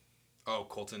 Oh,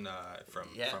 Colton from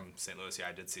Yeah. St. Louis. Yeah,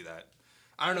 I did see that.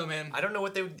 I don't know, man. I don't know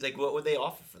what they would like. What would they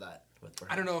offer for that?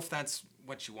 I don't know if that's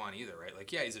what you want either, right?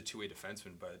 Like, yeah, he's a two-way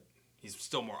defenseman, but he's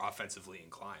still more offensively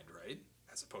inclined, right?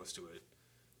 As opposed to a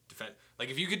defense. Like,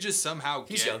 if you could just somehow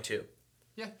He's young too.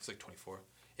 Yeah, he's like 24.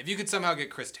 If you could somehow get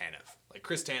Chris Tanev. Like,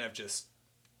 Chris Tanev just...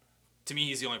 To me,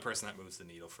 he's the only person that moves the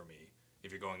needle for me.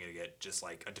 If you're going to get just,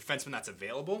 like, a defenseman that's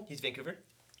available. He's Vancouver.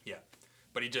 Yeah.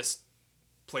 But he just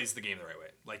plays the game the right way.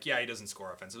 Like, yeah, he doesn't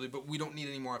score offensively, but we don't need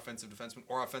any more offensive defensemen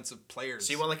or offensive players.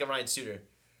 So you want like a Ryan Suter?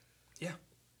 Yeah,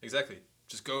 exactly.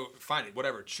 Just go find it.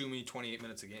 Whatever. Chew me 28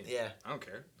 minutes a game. Yeah. I don't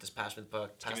care. Just pass me the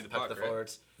puck. Give Pass me the the puck to puck, the right?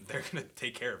 forwards. They're going to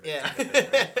take care of it.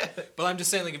 Yeah. But I'm just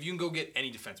saying, like, if you can go get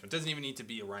any defenseman, it doesn't even need to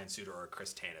be a Ryan Suter or a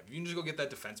Chris Tanev. If you can just go get that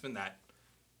defenseman that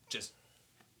just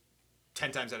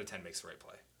 10 times out of 10 makes the right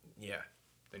play, Yeah.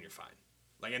 then you're fine.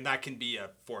 Like, and that can be a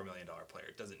 $4 million player.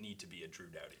 It doesn't need to be a Drew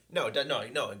Doughty. No,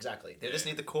 exactly. They just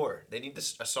Yeah. need the core. They need a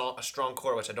strong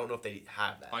core, which I don't know if they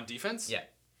have that. On defense? Yeah.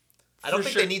 I don't For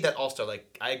think sure. they need that all-star.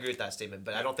 Like, I agree with that statement,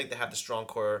 but I don't think they have the strong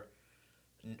core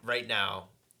right now.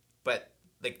 But,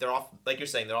 like, they're off. Like you're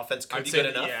saying, their offense could I'd be say,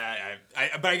 good enough. yeah,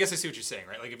 but I guess I see what you're saying,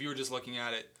 right? Like, if you were just looking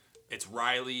at it, it's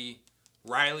Riley.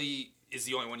 Riley is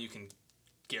the only one you can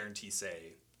guarantee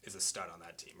say is a stud on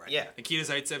that team, right? Yeah. Nikita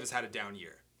Zaitsev has had a down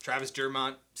year. Travis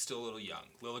Dermott, still a little young.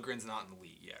 Liljegren's not in the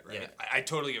league yet, right? Yeah. I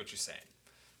totally get what you're saying,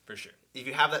 for sure. If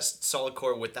you have that solid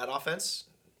core with that offense,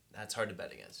 that's hard to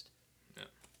bet against.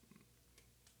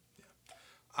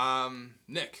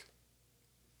 Nick.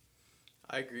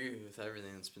 I agree with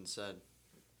everything that's been said.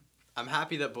 I'm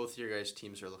happy that both of your guys'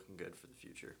 teams are looking good for the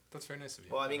future. That's very nice of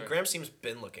you. Well, I mean, Okay. Graham's team's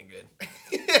been looking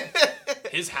good.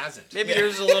 His hasn't. Maybe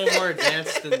yours is a little more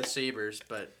advanced than the Sabres,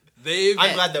 but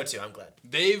I'm glad though too. I'm glad.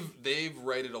 They've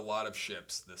righted a lot of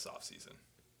ships this offseason.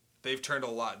 They've turned a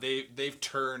lot. They've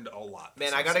turned a lot.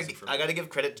 Man, this I offseason for me. gotta give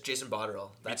credit to Jason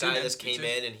Botterill. That too, guy man. just Me came too.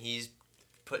 in and he's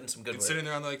putting some good work. Considering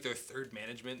they're on like their third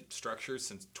management structure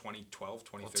since 2012,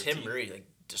 Well, 2013. Tim Murray like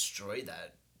destroyed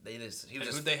that. He And was who'd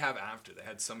just they have after? They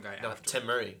had some guy no after. Tim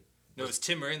Murray. No, it was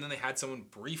Tim Murray, and then they had someone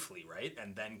briefly, right?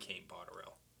 And then came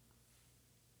Botterill.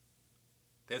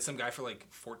 They had some guy for like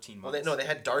 14 Well, months. they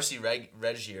had Darcy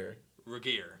Regier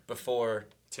Regier. before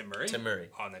Tim Murray? Tim Murray.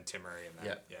 Oh, and then Tim Murray and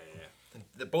that.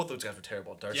 Yeah. both those guys were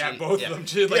terrible. Darcy, Yeah, both of them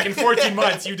did. Like in 14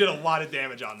 months, you did a lot of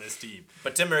damage on this team.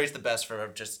 But Tim Murray's the best for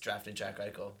just drafting Jack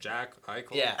Eichel. Jack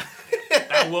Eichel. Yeah.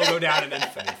 That will go down in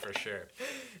infamy for sure.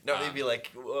 No, they'd be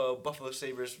like, Buffalo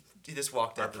Sabres, he just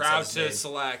walked Are up and proud said his to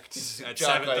select at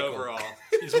Jack 7th Eichel. overall.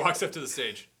 He just walks up to the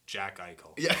stage. Jack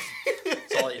Eichel. name. Yeah.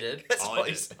 that's all he did. That's all all I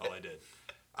he did. said. All I did.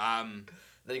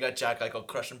 Then you got Jack Eichel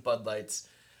crushing Bud Lights.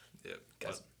 Yeah,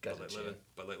 Guys Bud are Light chill. living.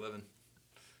 Bud Light living.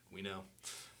 We know.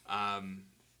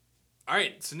 All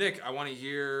right, so Nick, I want to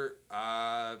hear.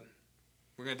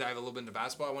 We're gonna dive a little bit into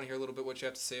basketball. I want to hear a little bit what you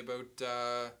have to say about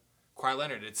Kawhi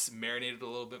Leonard. It's marinated a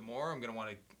little bit more. I'm gonna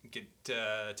want to get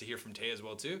to hear from Tay as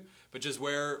well too. But just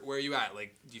where are you at?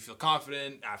 Like, do you feel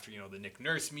confident after the Nick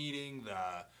Nurse meeting,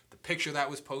 the picture that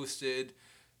was posted?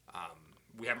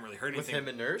 We haven't really heard With anything. him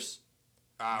and Nurse?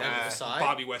 With Masai?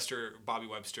 Bobby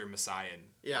Webster, Masai, and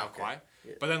Yeah, okay. Kawhi.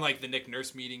 Yeah. But then like the Nick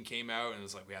Nurse meeting came out, and it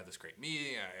was like we had this great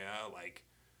meeting. Like,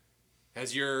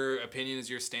 has your opinion, has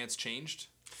your stance changed?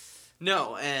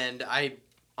 No, and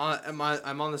I'm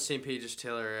on the same page as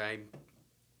Taylor.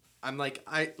 I'm like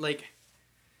I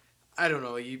don't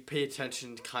know. You pay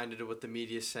attention kind of to what the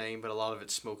media's saying, but a lot of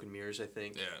it's smoke and mirrors. I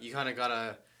think you kind of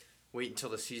gotta wait until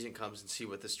the season comes and see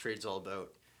what this trade's all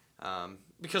about.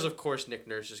 Because of course Nick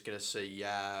Nurse is gonna say,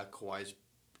 yeah, Kawhi's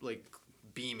like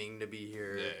beaming to be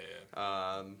here.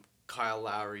 Yeah. Kyle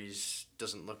Lowry's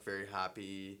doesn't look very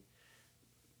happy.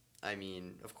 I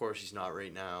mean, of course he's not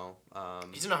right now.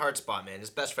 He's in a hard spot, man.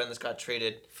 His best friend that's got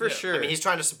traded. For Yeah. sure. I mean, he's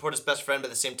trying to support his best friend, but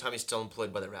at the same time, he's still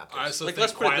employed by the Raptors. I also Like, think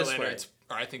let's put it Kawhi this way. Leonard's,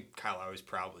 or I think Kyle Lowry's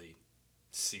probably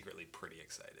secretly pretty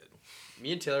excited.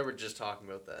 Me and Taylor were just talking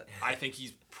about that. I think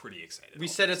he's pretty excited. We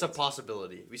said it's a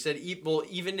possibility. We said,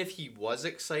 even if he was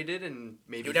excited and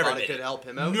maybe would never thought it admit could it. help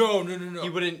him out, No. he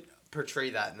wouldn't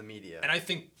portray that in the media. And I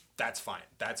think that's fine.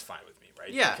 That's fine with me,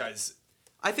 right? Yeah. Because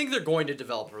I think they're going to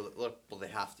develop. Well, they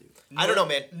have to. I don't know,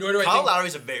 man. Nor do I Kyle think-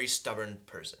 Lowry's a very stubborn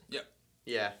person.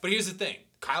 Yeah. But here's the thing: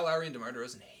 Kyle Lowry and DeMar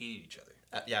DeRozan hated each other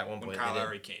Yeah, at one when point. Kyle they did.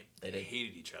 Lowry came. They They did.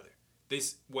 hated each other.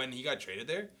 When he got traded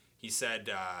there, he said.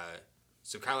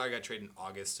 So Kyle Lowry got traded in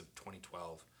August of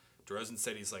 2012. DeRozan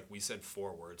said he's like, we said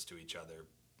 4 words to each other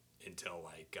until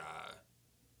like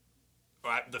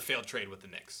the failed trade with the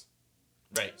Knicks.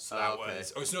 Right. So that okay.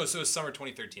 was so it was summer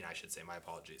 2013. I should say. My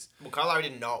apologies. Well, Kyle Lowry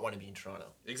did not want to be in Toronto.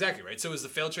 Exactly right. So it was the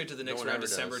failed trade to the Knicks one around ever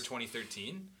December does.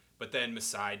 2013. But then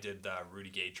Masai did the Rudy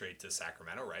Gay trade to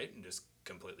Sacramento, right, and just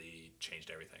completely changed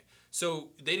everything. So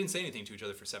they didn't say anything to each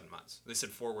other for 7 months. They said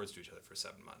 4 words to each other for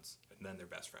 7 months, and then they're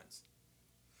best friends.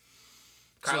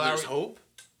 So there's hope.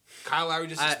 Kyle Lowry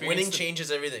just experienced Winning the- changes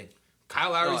everything.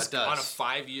 Kyle Lowry's it does. on a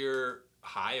 5-year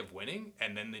high of winning,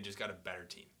 and then they just got a better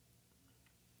team.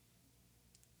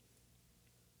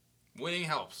 Winning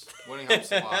helps. Winning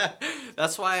helps a lot.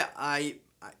 That's why I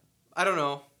don't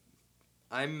know.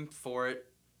 I'm for it.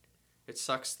 It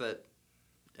sucks that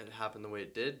it happened the way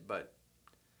it did, but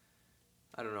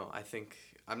I don't know. I think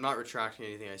I'm not retracting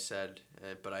anything I said,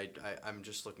 but I'm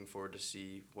just looking forward to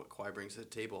see what Kawhi brings to the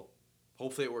table.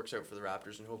 Hopefully it works out for the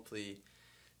Raptors, and hopefully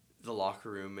the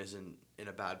locker room isn't in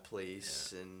a bad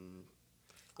place, and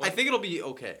I think it'll be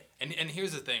okay. And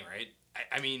here's the thing, right?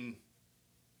 I mean,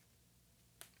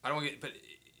 I don't want to get, but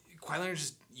Kawhi Leonard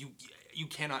just you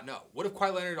cannot know. What if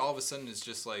Kawhi Leonard all of a sudden is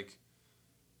just like,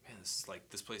 man,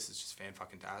 this place is just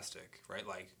fan-fucking-tastic, right?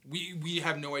 Like we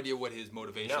have no idea what his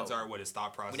motivations No. are, what his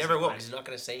thought process. We never will is, because he's not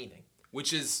going to say anything.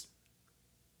 which is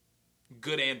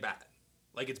good and bad.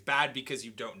 Like, it's bad because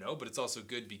you don't know, but it's also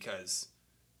good because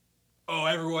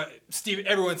everyone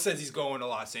says he's going to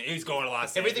Los Angeles. He's going to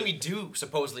Los Everything we Angeles. do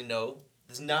supposedly know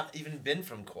has not even been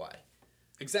from Kawhi.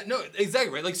 Exactly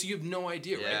right. Like, so you have no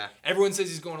idea, Yeah. right? Everyone says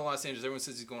he's going to Los Angeles. Everyone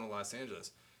says he's going to Los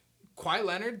Angeles. Kawhi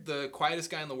Leonard, the quietest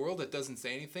guy in the world that doesn't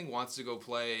say anything, wants to go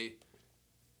play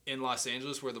in Los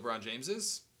Angeles where LeBron James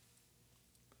is.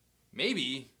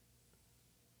 Maybe.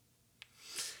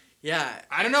 Yeah,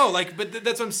 I don't know. Like, but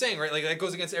that's what I'm saying, right? Like, that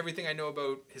goes against everything I know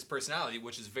about his personality,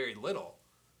 which is very little.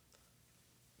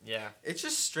 Yeah. it's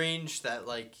just strange that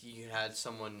like you had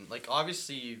someone like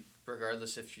obviously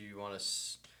regardless if you want to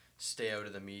stay out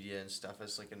of the media and stuff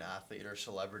as like an athlete or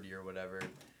celebrity or whatever,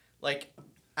 like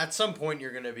at some point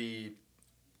you're gonna be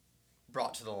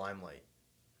brought to the limelight.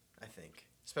 I think,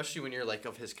 especially when you're like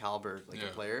of his caliber, like Yeah.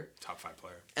 a player, Top 5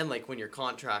 player. and like when your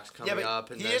contract's coming Yeah, but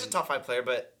up, and he then, is a top 5 player,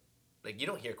 but like you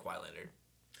don't hear Kawhi Leonard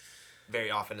very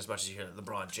often as much as you hear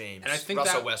LeBron James, And I think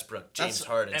Russell that- Westbrook, James that's-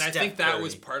 Harden, And I Steph think that Curry.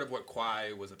 was part of what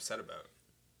Kawhi was upset about.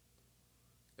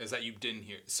 Is that you didn't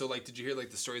hear. So, like, did you hear, like,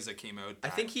 the stories that came out? I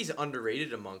that- think he's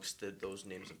underrated amongst those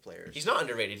names of players. He's not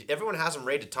underrated. Everyone has him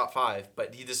rated top 5,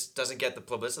 but he just doesn't get the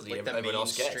publicity like the everyone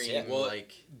else gets. mainstream, Yeah. Well,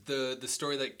 like the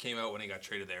story that came out when he got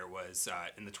traded there was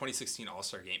in the 2016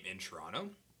 All-Star Game in Toronto.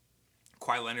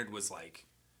 Kawhi Leonard was, like,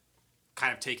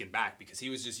 kind of taken back because he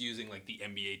was just using, like, the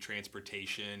NBA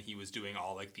transportation. He was doing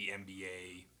all, like, the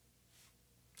NBA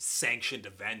sanctioned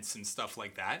events and stuff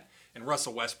like that. And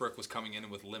Russell Westbrook was coming in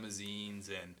with limousines,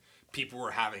 and people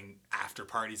were having after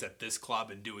parties at this club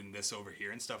and doing this over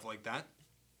here and stuff like that.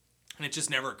 And it just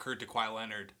never occurred to Kawhi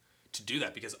Leonard to do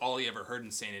that because all he ever heard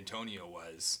in San Antonio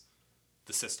was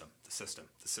the system,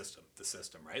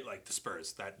 right? Like the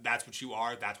Spurs. That's what you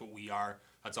are. That's what we are.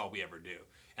 That's all we ever do.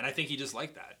 And I think he just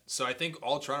liked that. So I think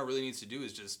all Toronto really needs to do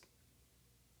is just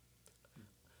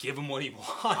give him what he wants.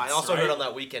 I also right? heard on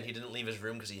that weekend he didn't leave his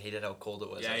room because he hated how cold it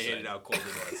was. Yeah, outside. he hated how cold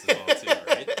it was as well too,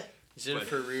 right? He's in But-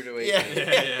 for a rude Yeah. awakening.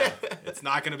 Yeah. It's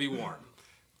not going to be warm,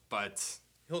 but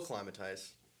He'll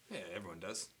climatize. yeah, everyone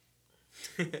does.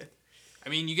 I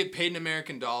mean, you get paid in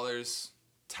American dollars,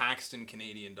 taxed in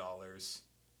Canadian dollars.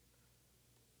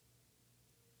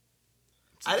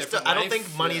 It's a I different don't life.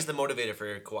 think money Yeah. is the motivator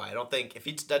for Kawhi. I don't think if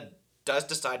he does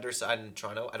decide to reside in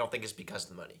Toronto, I don't think it's because of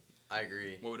the money. I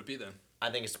agree. What would it be then?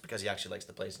 I think it's because he actually likes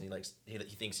the place and he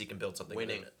thinks he can build something.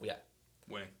 Winning. within it. Yeah.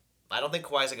 Winning. I don't think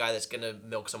Kawhi's a guy that's gonna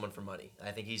milk someone for money.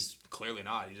 I think he's Clearly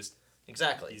not.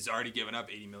 exactly. He's already given up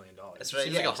 $80 million. That's right.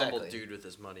 Seems Yeah, like a humble exactly. dude with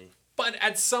his money. But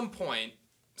at some point,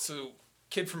 so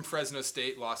kid from Fresno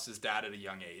State lost his dad at a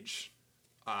young age.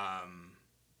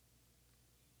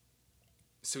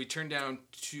 So he turned down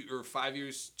 5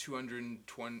 years,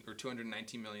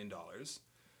 $219 million.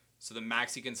 So the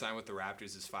max he can sign with the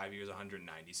Raptors is 5 years,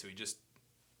 190. So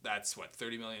that's what,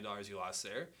 $30 million he lost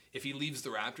there. If he leaves the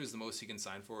Raptors, the most he can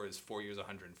sign for is 4 years,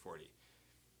 140.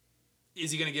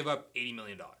 Is he going to give up $80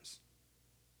 million?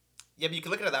 Yeah, but you could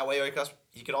look at it that way, or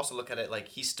you could also look at it like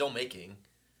he's still making.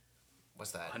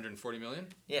 What's that? 140 million?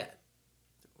 Yeah,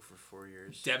 Over 4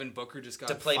 years. Devin Booker just got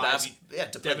to play basketball. Yeah,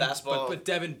 to play basketball. But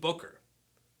Devin Booker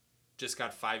just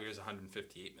got 5 years,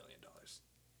 $158 million.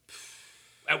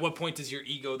 At what point does your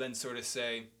ego then sort of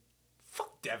say,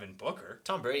 fuck Devin Booker?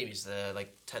 Tom Brady's the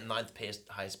 9th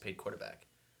highest paid quarterback.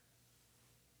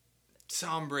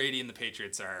 Tom Brady and the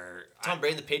Patriots are... Tom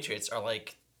Brady and the Patriots are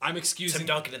like I'm excusing... Tim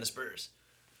Duncan and the Spurs.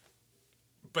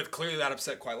 But clearly that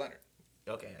upset Kawhi Leonard.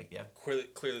 Okay, yeah.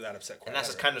 Clearly that upset Kawhi And that's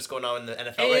Leonard. just kind of what's going on in the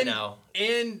NFL right now.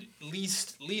 And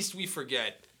least we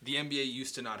forget, the NBA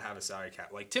used to not have a salary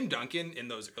cap. Like Tim Duncan in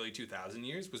those early 2000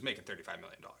 years was making $35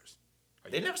 million. They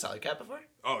didn't have a salary cap before?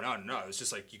 Oh, no. It was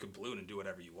just like you could balloon and do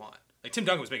whatever you want. Like Tim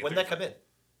Duncan was making When did that 35.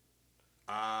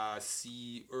 come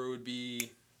in? Or it would be,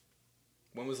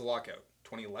 when was the lockout?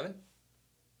 2011?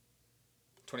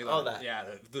 2011. Oh, that. Yeah,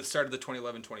 the start of the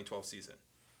 2011-2012 season.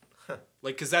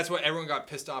 Like, because that's what everyone got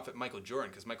pissed off at Michael Jordan,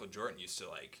 because Michael Jordan used to,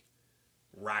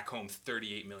 rack home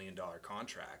 $38 million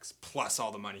contracts, plus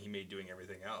all the money he made doing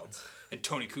everything else. And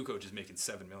Tony Kukoc just making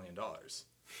 $7 million.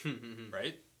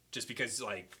 Right? Just because,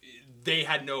 they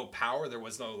had no power. There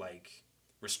was no,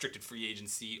 restricted free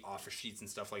agency, offer sheets and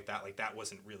stuff like that. That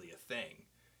wasn't really a thing.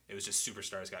 It was just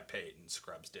superstars got paid and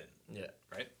scrubs didn't. Yeah.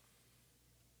 Right?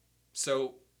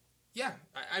 So, yeah.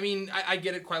 I mean, I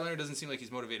get it. Kawhi Leonard doesn't seem like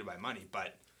he's motivated by money,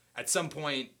 but at some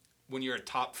point, when you're a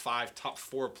top 5, top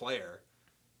 4 player,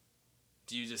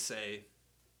 do you just say,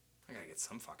 I gotta get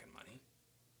some fucking money?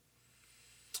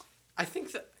 I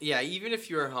think that, yeah, even if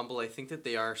you are humble, I think that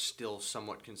they are still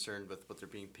somewhat concerned with what they're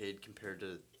being paid compared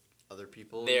to other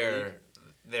people. in the league.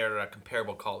 They're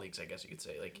comparable colleagues, I guess you could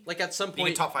say. Like at some Being a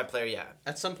point, top 5 player, yeah.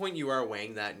 at some point you are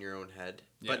weighing that in your own head,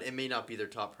 but Yeah. it may not be their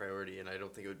top priority, and I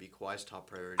don't think it would be Kawhi's top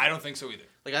priority. I don't think so either.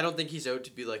 I don't think he's out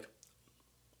to be like,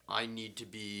 I need to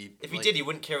be. If he did, he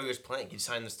wouldn't care who he was playing. He'd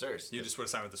sign the Spurs. You just would have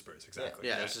signed with the Spurs, exactly.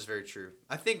 Yeah, this is very true.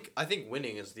 I think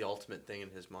winning is the ultimate thing in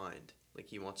his mind.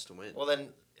 He wants to win. Well, then,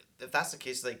 if that's the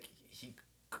case, he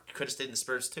could have stayed in the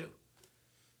Spurs too.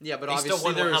 Yeah, but He obviously still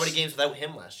won there's how many games without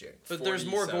him last year? But there's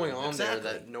more 47. going on Exactly.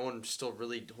 there that no one still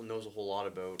really knows a whole lot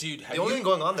about. Dude, have The only you... thing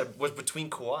going on there was between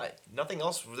Kawhi. Nothing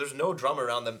else. There's no drama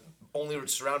around them. Only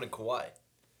surrounding Kawhi.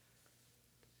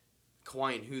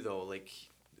 Kawhi and who though?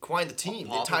 Kawhi and the team,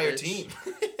 the entire Popovich. team.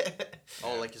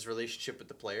 His relationship with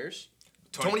the players.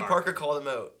 Tony Parker called him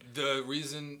out. The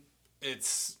reason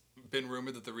it's been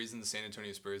rumored that the reason the San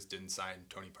Antonio Spurs didn't sign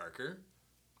Tony Parker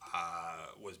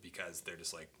was because they're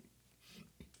just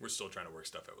we're still trying to work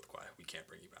stuff out with Kawhi. We can't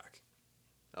bring you back.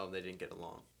 Oh, they didn't get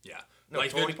along. Yeah. No, Tony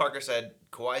Tony Parker said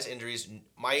Kawhi's injuries.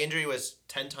 My injury was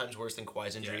 10 times worse than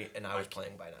Kawhi's injury, Yeah. and I was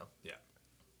playing by now. Yeah.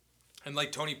 And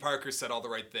Tony Parker said all the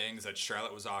right things, that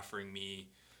Charlotte was offering me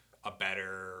a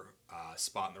better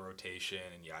spot in the rotation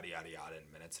and yada, yada, yada,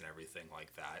 in minutes and everything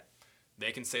like that.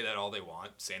 They can say that all they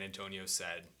want. San Antonio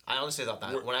said... I honestly thought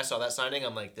that. When I saw that signing,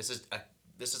 I'm like, this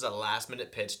is a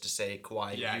last-minute pitch to say,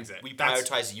 Kawhi, Yeah, exactly. we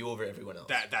prioritize you over everyone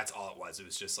else. That's all it was. It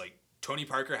was just Tony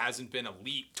Parker hasn't been a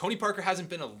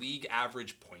league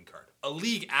average point guard. A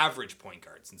league average point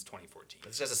guard since 2014.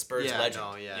 This guy's a Spurs yeah, legend.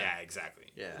 no, yeah. Yeah, exactly.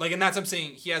 Yeah. And that's what I'm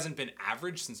saying. He hasn't been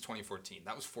average since 2014.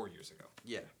 That was 4 years ago.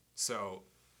 Yeah. So,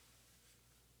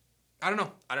 I don't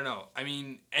know. I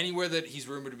mean, anywhere that he's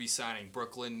rumored to be signing,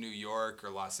 Brooklyn, New York,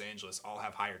 or Los Angeles, all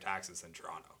have higher taxes than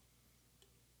Toronto.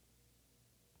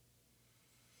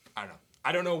 I don't know.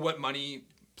 I don't know what money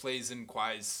plays in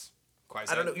Kawhi's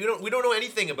I don't know. We don't know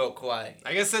anything about Kawhi.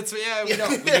 I guess that's we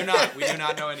don't. We do not. We do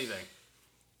not know anything.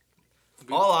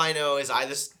 All I know is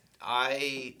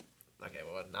okay,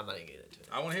 well, I'm not even getting into it.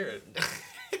 I want to hear it.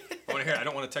 I want to hear it. I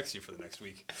don't want to text you for the next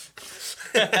week.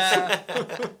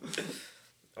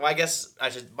 Well, I guess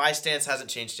my stance hasn't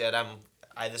changed yet.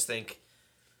 I just think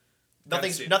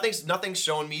nothing's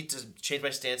shown me to change my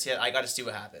stance yet. I got to see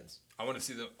what happens. I want to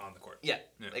see them on the court. Yeah,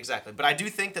 exactly. But I do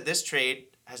think that this trade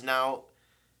has now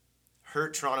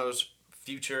hurt Toronto's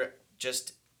future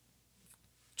just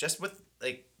with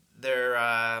like their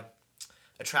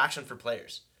attraction for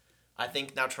players. I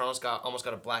think now Toronto's almost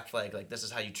got a black flag. Like, this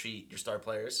is how you treat your star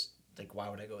players. Like, why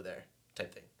would I go there?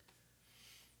 Type thing.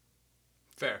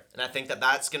 Fair. And I think that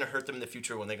that's going to hurt them in the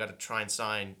future when they got to try and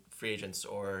sign free agents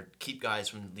or keep guys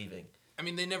from leaving. I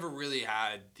mean, they never really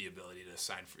had the ability to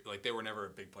sign free. Like, they were never a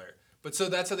big player. But so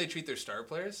that's how they treat their star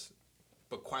players.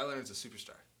 But Kawhi Leonard's a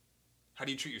superstar. How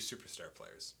do you treat your superstar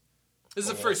players? This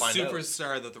is the first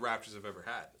superstar that the Raptors have ever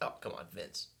had. Oh, come on,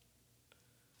 Vince.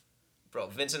 Bro,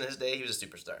 Vince in his day, he was a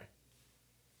superstar.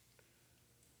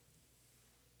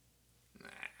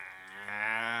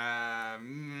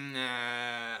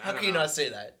 How can you not say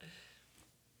that?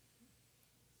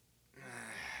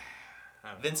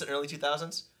 Vince in early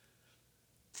 2000s?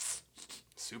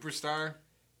 Superstar?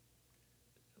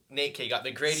 Nate, you got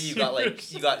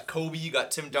McGrady, you got Kobe, you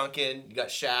got Tim Duncan, you got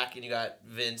Shaq, and you got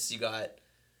Vince, you got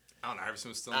Allen Iverson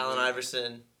was still Allen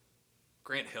Iverson.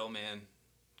 Grant Hill, man.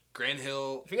 Grant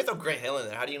Hill. If you're gonna throw Grant Hill in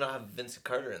there, how do you not have Vince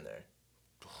Carter in there?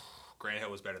 Grant Hill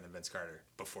was better than Vince Carter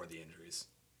before the injuries.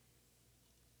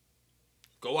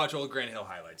 Go watch old Grant Hill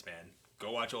highlights, man.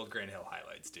 Go watch old Grant Hill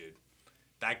highlights, dude.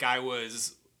 That guy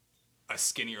was a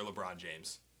skinnier LeBron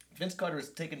James. Vince Carter was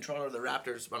taking Toronto to the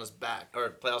Raptors on his back, or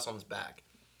playoffs on his back.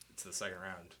 To the second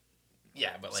round.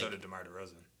 Yeah, but so did DeMar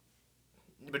DeRozan.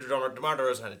 But DeMar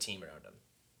DeRozan had a team around him.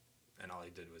 And all he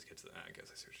did was get to the... I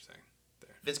guess I see what you're saying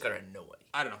there. Vince Carter had nobody.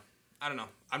 I don't know.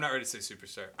 I'm not ready to say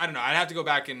superstar. I don't know. I'd have to go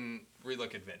back and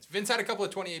relook at Vince. Vince had a couple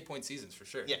of 28-point seasons, for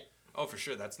sure. Yeah. Oh, for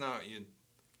sure. That's not... You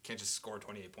can't just score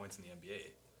 28 points in the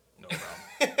NBA. No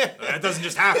problem. That doesn't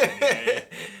just happen.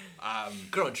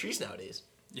 Growing trees nowadays.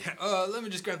 Yeah. Let me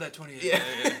just grab that 28. Yeah.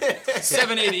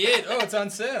 $7.88. Oh, it's on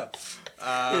sale.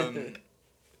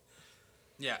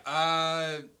 Yeah.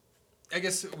 I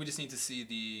guess we just need to see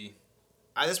the...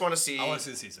 I just want to see... I want to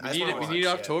see the season. We need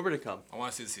October to come. I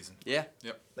want to see the season. Yeah.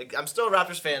 Yep. Like, I'm still a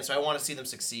Raptors fan, so I want to see them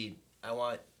succeed. I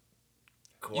want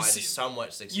Kawhi to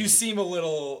somewhat succeed. You seem a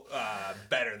little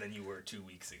better than you were 2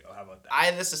 weeks ago. How about that?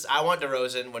 I want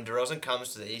DeRozan. When DeRozan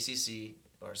comes to the ACC,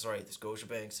 the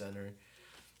Scotiabank Center...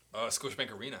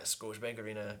 Scotiabank Arena. Scotiabank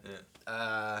Arena.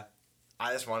 Yeah.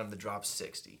 I just want him to drop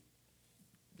 60.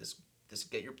 Just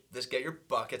get your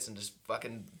buckets and just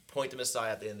fucking point to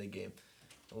Messiah at the end of the game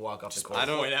and walk off the court. I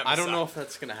don't know if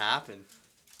that's gonna happen.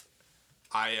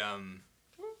 I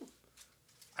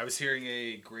was hearing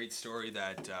a great story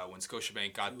that when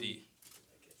Scotiabank got the...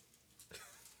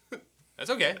 That's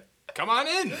okay. Come on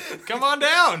in. Come on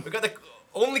down. We got the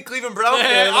only Cleveland Brown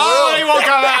fan in the oh, world. he won't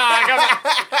come back.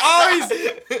 Oh, he's...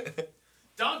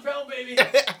 Dog pound, baby.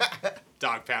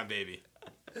 Dog pound, baby.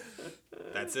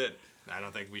 That's it. I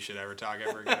don't think we should ever talk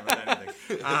ever again about anything.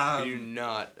 We do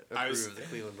not approve of the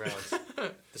Cleveland Browns.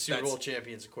 The Super Bowl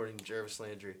champions, according to Jarvis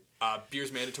Landry.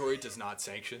 Beers Mandatory does not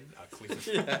sanction Cleveland.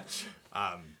 Yeah.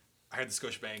 I heard the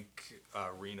Scotiabank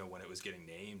Arena when it was getting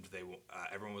named.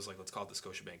 Everyone was like, "Let's call it the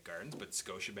Scotiabank Gardens," but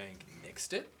Scotiabank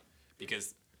nixed it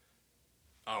because.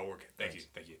 Oh, okay. Thank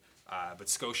you. But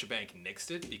Scotiabank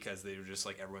nixed it because they were just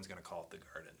like, everyone's gonna call it the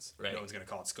Gardens. Right. No one's gonna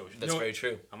call it Scotia. That's very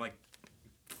true. I'm like,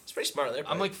 it's pretty smart on their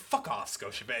part. I'm like, fuck off,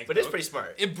 Scotiabank. But it's pretty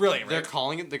smart. It's brilliant, right? They're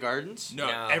calling it the Gardens? No,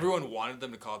 everyone wanted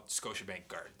them to call it Scotiabank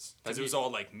Gardens because it was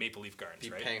all like Maple Leaf Gardens,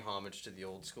 right? Paying homage to the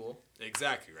old school.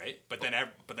 Exactly, right? But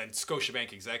then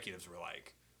Scotiabank executives were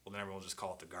like, well, then everyone will just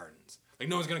call it the Gardens. Like,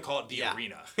 no one's gonna call it the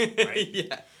Arena, right?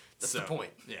 Yeah, that's the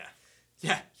point.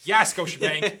 Yeah,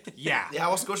 Scotiabank. Yeah. Yeah,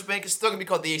 well, Scotiabank is still gonna be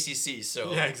called the ACC.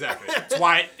 So yeah, exactly. It's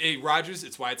why Rogers.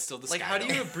 It's why it's still the like. Sky How do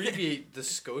Dome. you abbreviate the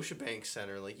Scotiabank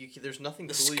Center? Like, there's nothing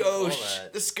the cool you call Scotia.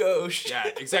 that. The Scotia. Yeah,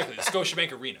 exactly. The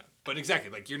Scotiabank Arena. But exactly,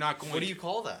 like you're not going. What do you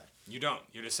call that? You don't.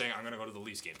 You're just saying I'm gonna go to the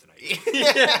Leafs game tonight.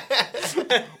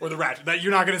 Or the Raptors. That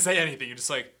you're not gonna say anything. You're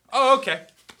just like, oh, okay.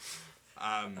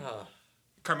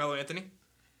 Carmelo Anthony.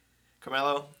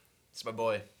 Carmelo, it's my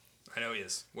boy. I know he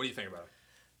is. What do you think about him?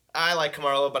 I like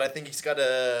Carmelo, but I think he's got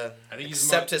to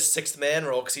accept he's his sixth man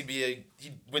role because he'd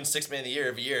win sixth man of the year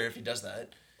every year if he does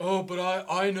that. Oh, but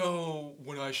I know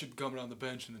when I should come on the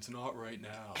bench, and it's not right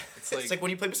now. It's like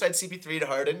when you play beside CP3 to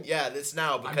Harden. Yeah, it's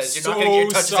now because I'm you're not going to get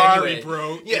your touches sorry, anyway.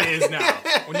 bro. Yeah. It is now.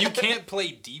 When you can't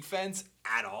play defense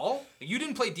at all, like you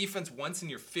didn't play defense once in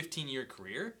your 15-year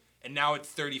career, and now at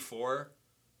 34,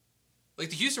 like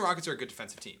the Houston Rockets are a good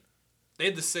defensive team. They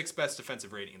had the 6th best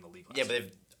defensive rating in the league last year. Yeah,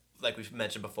 but like we've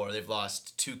mentioned before, they've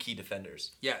lost 2 key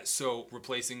defenders. Yeah, so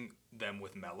replacing them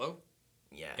with Melo.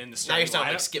 Yeah. In the now you're starting sounding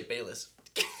lineup? like Skip Bayless.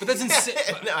 But that's insane.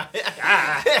 No.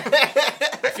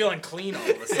 I feel unclean all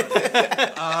of a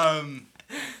sudden.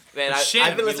 Man, Shin,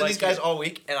 I've been we listening to these like guys it. all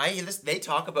week, and I hear this. They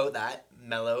talk about that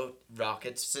Melo,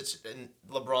 Rockets, and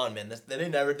LeBron. Man, they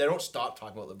don't stop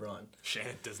talking about LeBron.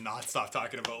 Shannon does not stop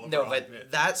talking about LeBron. No, but man.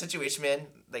 that situation, man,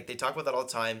 like they talk about that all the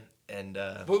time. And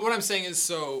But what I'm saying is,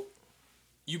 so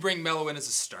you bring Melo in as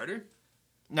a starter.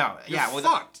 no, You're yeah, well,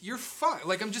 fucked. You're fucked.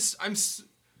 Like he's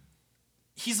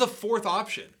the 4th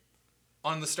option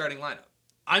on the starting lineup.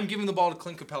 I'm giving the ball to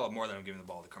Clint Capella more than I'm giving the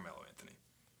ball to Carmelo Anthony.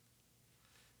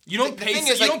 You don't The pay. thing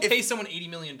is, You like, don't if- pay someone $80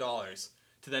 million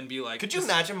to then be like. could you this-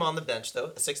 imagine him on the bench though,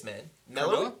 a 6th man?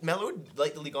 Carmelo? Melo would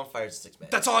light the league on fire as a 6th man.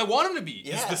 That's all I want him to be. Is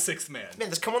Yeah. the 6th man. Man,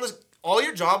 just come on this. All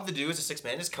your job to do as a 6th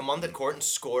man is come on the court and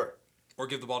score. Or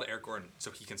give the ball to Eric Gordon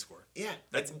so he can score. Yeah,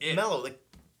 That's like, it. Melo, like,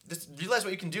 just realize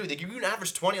what you can do. They give you an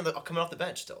average 20 coming off the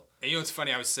bench still. And you know what's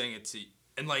funny? I was saying it to,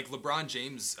 and like LeBron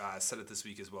James said it this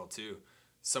week as well too.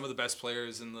 Some of the best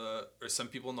players or some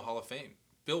people in the Hall of Fame.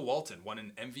 Bill Walton won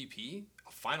an MVP,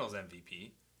 a Finals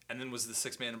MVP, and then was the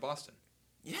 6th man in Boston.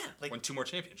 Yeah, like Won 2 more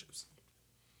championships.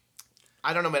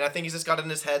 I don't know, man. I think he's just got it in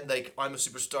his head like I'm a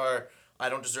superstar. I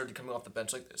don't deserve to come off the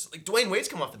bench like this. Like Dwayne Wade's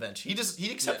come off the bench. He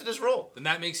accepted his role. Then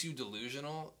that makes you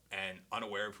delusional and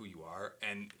unaware of who you are.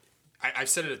 And I've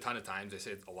said it a ton of times. I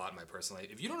say it a lot in my personal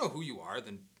life. If you don't know who you are,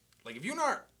 then like if you're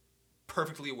not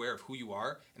perfectly aware of who you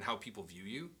are and how people view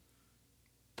you,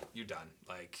 you're done.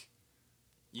 Like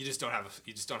you just don't have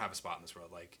a spot in this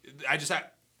world. Like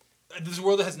this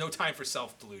world has no time for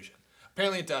self-delusion.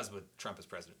 Apparently it does with Trump as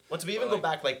president. Well, to even go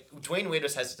back, like Dwayne Wade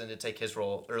was hesitant to take his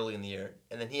role early in the year,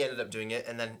 and then he ended up doing it,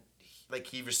 and then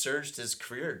he resurged his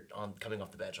career on coming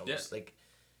off the bench almost. Yeah. Like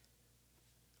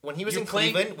when he was You're in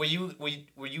playing- Cleveland,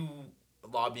 were you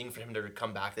lobbying for him to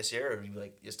come back this year, or were you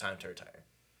like it's time to retire?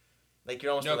 Like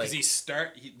you're almost No, like because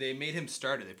they made him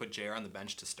starter. They put JR on the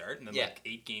bench to start, and then Yeah. like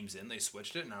 8 games in, they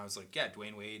switched it, and I was like, yeah,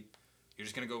 Dwayne Wade, you're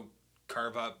just gonna go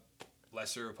carve up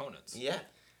lesser opponents. yeah.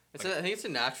 I think it's a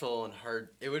natural and hard.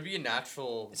 It would be a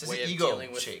natural It's just way an of ego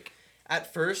dealing with. shake.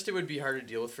 At first, it would be hard to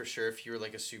deal with for sure if you were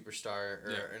like a superstar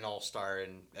or Yeah. an all-star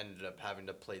and ended up having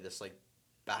to play this like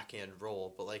back-end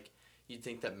role. But like you'd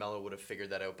think that Melo would have figured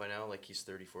that out by now. Like he's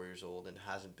 34 years old and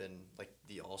hasn't been like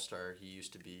the all-star he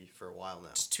used to be for a while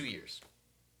now. It's 2 years.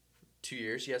 2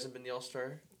 years he hasn't been the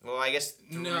all-star. Well, I guess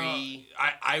 3. No,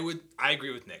 I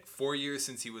agree with Nick. 4 years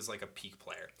since he was like a peak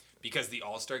player, because the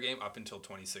All-Star game up until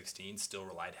 2016 still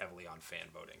relied heavily on fan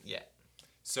voting. Yeah.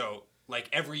 So like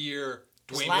every year,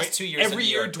 His Dwayne last Wade, 2 years in every New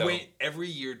year York, though.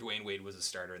 Dwayne Wade was a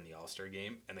starter in the All-Star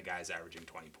game, and the guy's averaging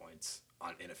 20 points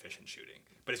on inefficient shooting.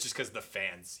 But it's just because the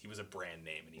fans, he was a brand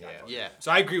name, and he got voted. Yeah.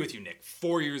 So I agree with you, Nick.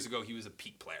 4 years ago, he was a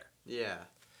peak player. Yeah.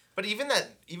 But even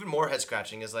more head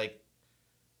scratching is like,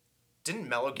 didn't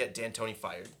Melo get D'Antoni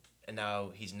fired, and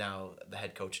now he's the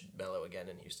head coach at Melo again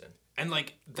in Houston? And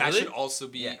like that Really? should also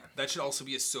be Yeah.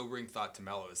 a sobering thought to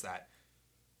Melo, is that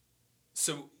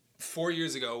so 4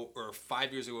 years ago or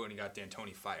 5 years ago when he got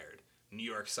D'Antoni fired, New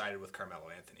York sided with Carmelo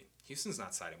Anthony. Houston's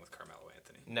not siding with Carmelo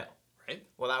Anthony, No. right?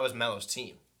 Well, that was Melo's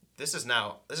team. This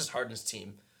is Harden's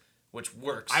team, which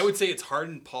works. I would say it's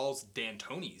Harden, Paul's,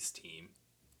 D'Antoni's team,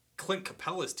 Clint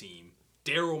Capella's team,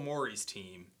 Daryl Morey's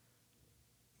team,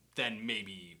 then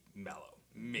maybe Melo.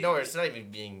 Maybe. No, it's not even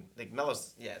being like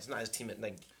Melo's. Yeah, it's not his team.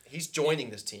 Like he's joining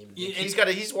this team. Yeah,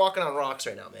 Like, he's walking on rocks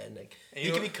right now, man. Like And he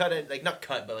you can know- be cut in, like not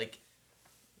cut, but like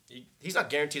he's not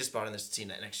guaranteed a spot on this team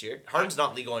next year. Harden's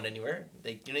not going anywhere.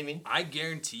 Like you know what I mean? I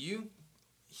guarantee you,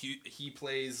 he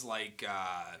plays like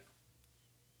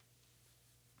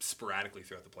sporadically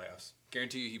throughout the playoffs.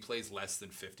 Guarantee you, he plays less than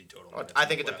 50 total minutes. I in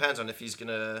think the it playoffs. depends on if he's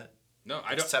gonna No, I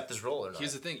don't. accept his role or not.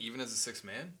 Here's the thing: even as a 6th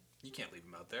man, you can't leave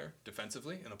him out there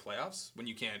defensively in the playoffs when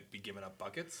you can't be giving up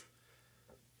buckets.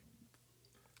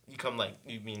 You come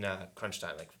you mean crunch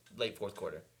time, like late fourth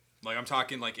quarter. Like I'm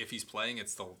talking like if he's playing,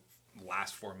 it's the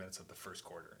last 4 minutes of the first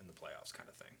quarter in the playoffs kind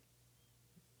of thing.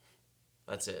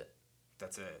 That's it.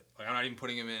 That's it. Like I'm not even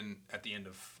putting him in at the end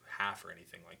of half or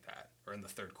anything like that, or in the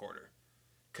third quarter,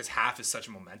 because half is such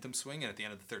a momentum swing, and at the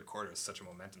end of the third quarter is such a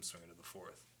momentum swing into the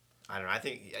fourth. I don't know. I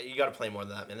think you got to play more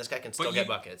than that, man. This guy can still get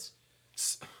buckets.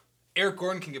 Eric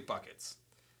Gordon can get buckets.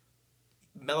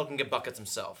 Melo can get buckets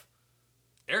himself.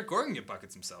 Eric Gordon can get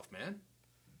buckets himself, man.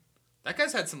 That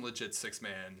guy's had some legit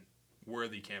 6-man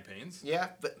worthy campaigns. Yeah,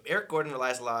 but Eric Gordon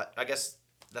relies a lot. I guess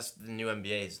that's the new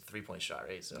NBA's 3-point shot,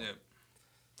 right? So. Yeah.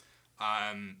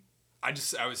 I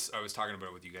was talking about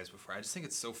it with you guys before. I just think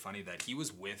it's so funny that he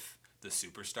was with the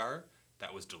superstar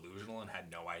that was delusional and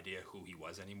had no idea who he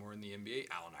was anymore in the NBA,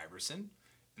 Allen Iverson.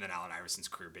 And then Allen Iverson's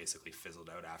career basically fizzled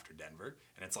out after Denver.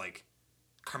 And it's like,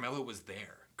 Carmelo was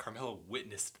there. Carmelo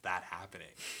witnessed that happening.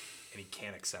 And he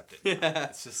can't accept it. Yeah.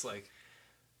 It's just like,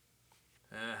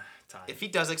 time. If he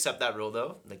does accept that rule,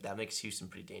 though, like that makes Houston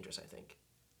pretty dangerous, I think.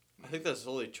 I think that's his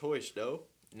only choice, no?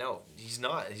 No, he's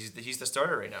not. He's the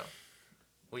starter right now.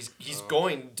 Well, he's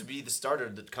going to be the starter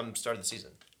that come start of the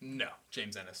season. No,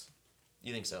 James Ennis.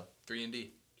 You think so?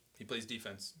 3-and-D. He plays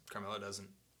defense. Carmelo doesn't.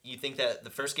 You think that the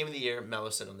first game of the year,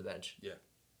 Melo's sitting on the bench? Yeah.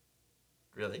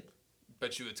 Really?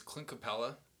 Bet you it's Clint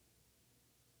Capella,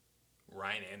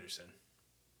 Ryan Anderson.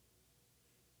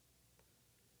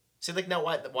 See, like now,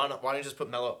 why don't you just put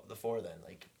Melo at the 4 then?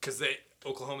 Like, Because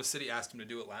Oklahoma City asked him to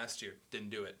do it last year. Didn't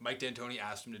do it. Mike D'Antoni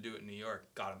asked him to do it in New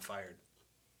York. Got him fired.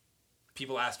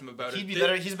 People asked him about he'd it. be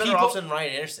better. He's better off than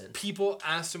Ryan Anderson. People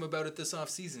asked him about it this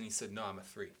offseason. He said, no, I'm a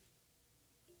 3.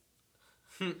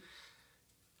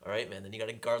 All right, man. Then you got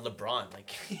to guard LeBron.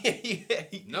 Like,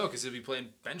 No, because he'll be playing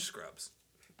bench scrubs.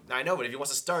 I know, but if he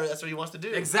wants to start, that's what he wants to do.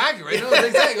 Exactly, right? No,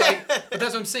 exactly. Like, but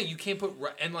that's what I'm saying. You can't put...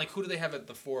 And, like, who do they have at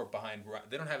the 4 behind...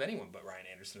 They don't have anyone but Ryan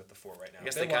Anderson at the 4 right now.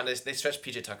 I guess they stretch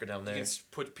PJ Tucker down there. You can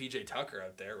put PJ Tucker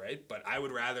out there, right? But I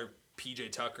would rather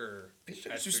PJ Tucker... PJ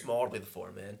Tucker's too small to play the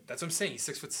 4, man. That's what I'm saying. He's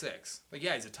 6'6". Like,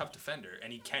 yeah, he's a tough defender,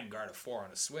 and he can guard a 4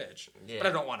 on a switch. Yeah. But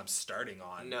I don't want him starting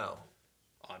on No.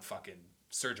 on fucking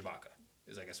Serge Ibaka.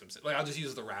 Is I guess what I'm saying. Like, I'll just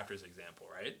use the Raptors example,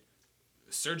 right?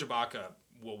 Serge Ibaka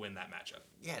will win that matchup.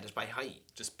 Yeah, just by height.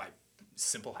 Just by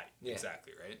simple height. Yeah.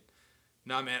 Exactly, right?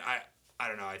 No, man, I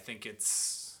don't know. I think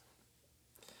it's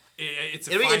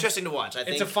It'll be interesting to watch. I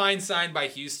think it's a fine sign by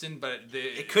Houston, but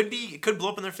it could blow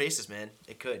up in their faces, man.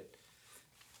 It could.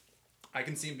 I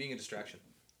can see him being a distraction.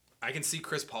 I can see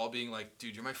Chris Paul being like,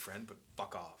 dude, you're my friend, but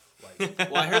fuck off. Like,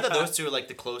 Well, I heard that those two are like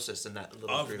the closest in that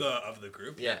little of group. the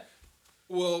group. Yeah.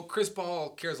 Well, Chris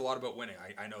Paul cares a lot about winning.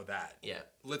 I know that. Yeah.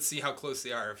 Let's see how close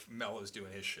they are if Melo's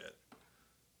doing his shit.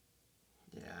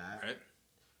 Yeah. Right?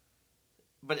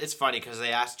 But it's funny because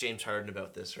they asked James Harden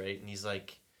about this, right? And he's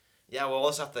like, "Yeah, we'll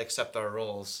also have to accept our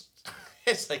roles."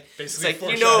 It's like,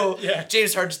 Basically, you know, yeah.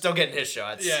 James Harden's still getting his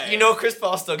shots. Yeah, You yeah. know, Chris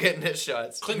Paul's still getting his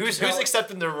shots. Who's Capella-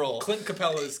 accepting their role? Clint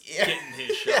Capella's Yeah. getting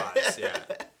his shots. Yeah.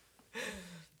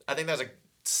 I think that's a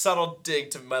subtle dig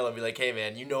to Melo and be like, "Hey,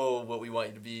 man, you know what we want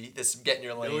you to be. This get in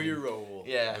your lane. Know your role.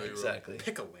 Yeah, Know your role. exactly.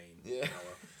 Pick a lane. Yeah.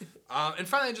 Melo. And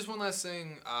finally, just one last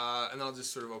thing, and then I'll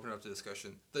just sort of open it up to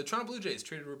discussion. The Toronto Blue Jays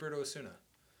traded Roberto Osuna.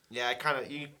 Yeah, you kind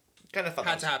of thought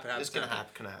Had to happen. It's gonna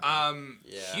happen.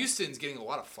 Yeah. Houston's getting a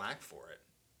lot of flack for it.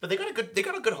 But they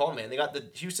got a good haul, man. They got the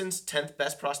Houston's 10th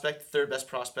best prospect, 3rd best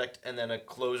prospect, and then a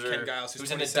closer Ken Giles, who's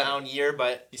in a 27. down year,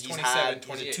 but He's he's 27, had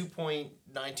 28. a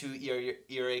 2.92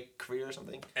 ERA career or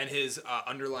something. And his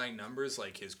underlying numbers,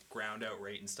 like his ground out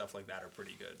rate and stuff like that, are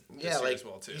pretty good. this Yeah, year like as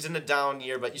well too. he's in a down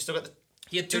year, but you still got the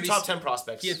He had 2 top 10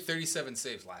 prospects. He had 37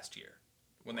 saves last year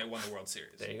when they won the World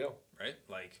Series. There you go. Right?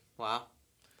 Like, Wow.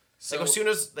 so Like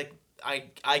Osuna's like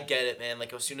I get it, man.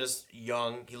 Like Osuna's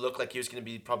young. He looked like he was gonna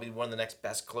be probably one of the next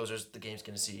best closers the game's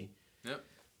gonna see. Yep.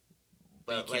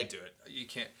 But you can't do it. You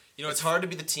can't. You know, it's hard to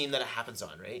be the team that it happens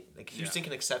on, right? Like Houston Yeah.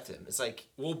 can accept him. It's like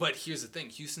Well, but here's the thing: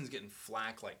 Houston's getting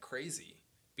flack like crazy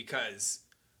because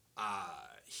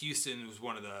Houston was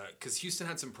because Houston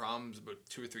had some problems about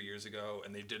 2 or 3 years ago,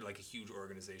 and they did like a huge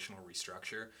organizational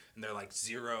restructure, and they're like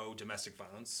zero domestic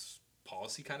violence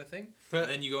policy kind of thing. And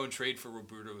then you go and trade for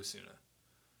Roberto Osuna,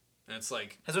 and it's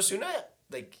like, has Osuna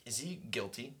is he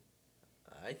guilty?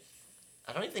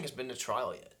 I don't even think it's been a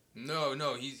trial yet.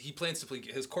 no, he plans to plead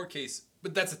his court case,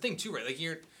 but that's the thing too, right?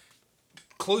 Like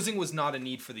closing was not a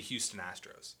need for the Houston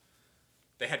Astros.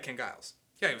 They had Ken Giles.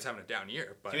 Yeah, he was having a down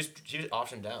year, but He was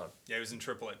optioned down. yeah, he was in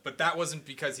AAA. But that wasn't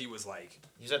because he was like.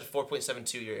 He's at a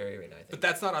 4.72 year area right now, I think. But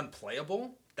that's not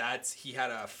unplayable. He had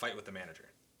a fight with the manager.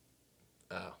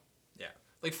 Oh. Yeah,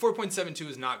 like 4.72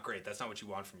 is not great. That's not what you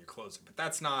want from your closer. But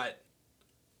that's not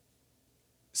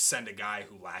send a guy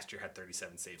who last year had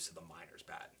 37 saves to the minors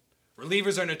bad.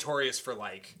 Relievers are notorious for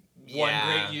like one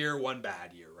Yeah. great year, one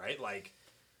bad year, right? Like.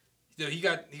 You know, he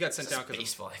got sent down because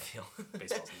baseball, I feel.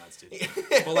 baseball's nuts, dude.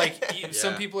 But like,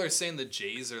 some people are saying the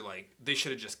Jays are like they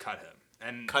should have just cut him,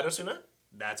 and Cut Osuna?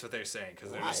 that's what they're saying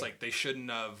because they're Why? just like they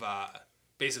shouldn't have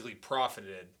basically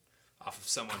profited off of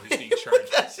someone who's being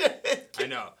charged. That's it. I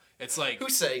know. It's like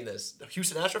Who's saying this? The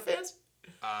Houston Astro fans?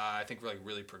 I think we're like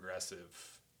really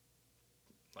progressive,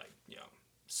 like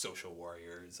social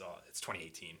warriors. It's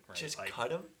 2018, right? Just like,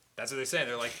 cut him? That's what they're saying.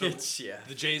 They're like Yeah.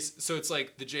 the Jays. So it's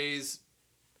like the Jays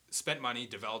spent money,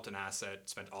 developed an asset,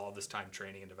 spent all of this time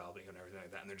training and developing and everything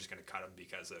like that, and they're just going to cut him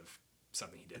because of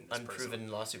something he did in his Unproven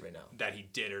lawsuit right now. that he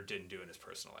did or didn't do in his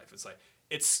personal life. It's like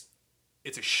it's a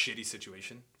shitty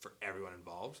situation for everyone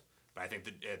involved. But I think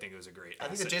it was a great. I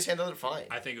think asset. the Jays handled it fine.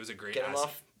 I think it was a great Get him asset.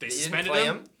 off. They They didn't suspended play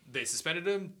him. him. They suspended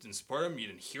him. Didn't support him. You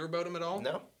didn't hear about him at all.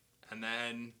 No. And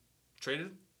then traded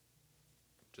him,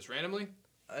 just randomly.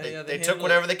 They took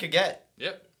whatever they could get.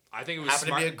 Yep. I think it was Happened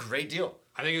smart. to be a great deal.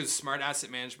 I think it was smart asset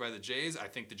managed by the Jays. I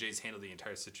think the Jays handled the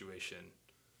entire situation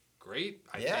great.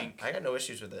 I think. I got no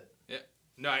issues with it. Yeah.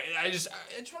 No, I just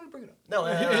want to bring it up. No,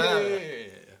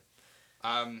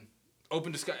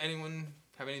 Open discuss. Anyone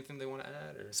have anything they want to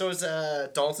add? Or So is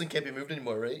Donaldson can't be moved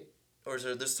anymore, right? Or is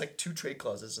there's like 2 trade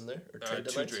clauses in there or trade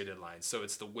two deadlines? trade deadlines. So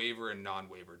it's the waiver and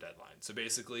non-waiver deadline. So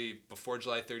basically, before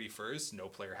July 31st, no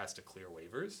player has to clear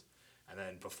waivers. And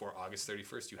then before August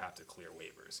 31st, you have to clear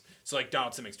waivers. So like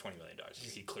Donaldson makes $20 million.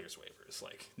 He clears waivers.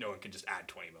 Like no one can just add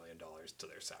 $20 million to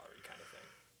their salary kind of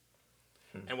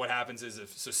thing. And what happens is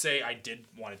say I did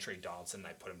want to trade Donaldson and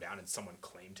I put him down and someone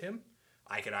claimed him,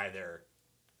 I could either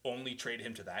only trade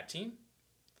him to that team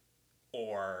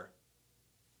or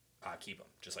keep him.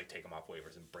 Just like take him off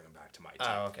waivers and bring him back to my team.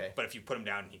 Oh, okay. But if you put him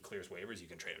down and he clears waivers, you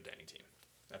can trade him to any team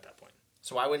at that point.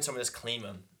 So why wouldn't someone just claim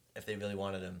him if they really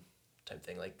wanted him? Type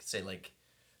thing, like say like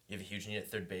you have a huge need at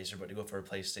third base or but to go for a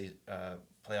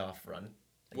playoff run.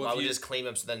 Like, Well, why if would you you- just claim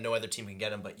him so then no other team can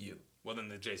get him but you? Well, then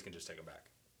the Jays can just take him back.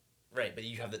 Right, but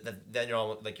you have then you're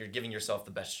all like you're giving yourself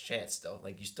the best chance still.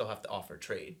 Like you still have to offer a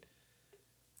trade,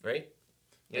 right?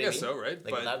 You I know what guess mean? so, right?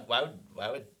 Like But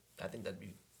why would I think that'd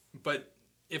be But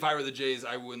if I were the Jays,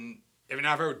 I wouldn't. If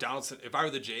I were Donaldson, if I were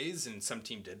the Jays and some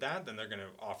team did that, then they're going to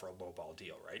offer a lowball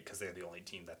deal, right? Because they're the only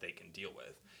team that they can deal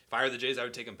with. If I were the Jays, I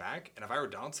would take him back. And if I were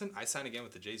Donaldson, I sign again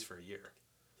with the Jays for a year,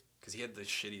 because he had the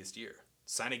shittiest year.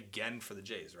 Sign again for the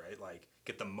Jays, right? Like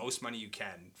get the most money you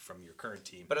can from your current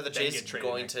team. But are the then Jays get traded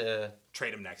going to?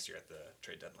 trade him next year at the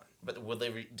trade deadline? But would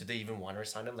they? Do they even want to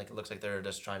resign him? Like it looks like they're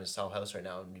just trying to sell a house right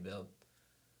now and rebuild.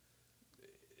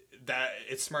 That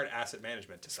it's smart asset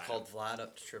management to sign Called him. Vlad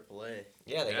up to AAA.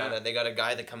 Yeah, Yeah. they got a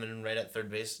guy that coming in right at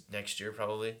third base next year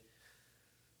probably.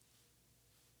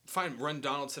 Fine, run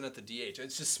Donaldson at the DH.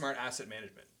 It's just smart asset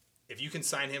management. If you can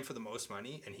sign him for the most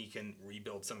money and he can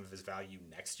rebuild some of his value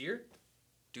next year,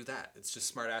 do that. It's just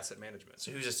smart asset management.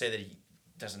 So who's to say that he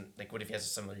doesn't like? What if he has a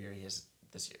similar year he has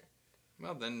this year?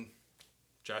 Well, then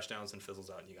Josh Donaldson fizzles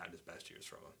out and you got his best years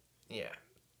from him.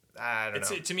 Yeah, I don't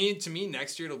know. To me,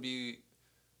 next year it'll be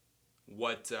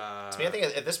what. To me, I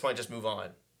think at this point, just move on.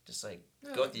 Just like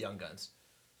go with the young guns.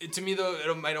 To me though,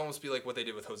 it might almost be like what they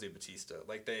did with Jose Bautista.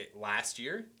 Like last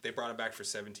year, they brought him back for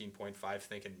 17.5,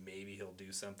 thinking maybe he'll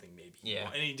do something, maybe he Yeah.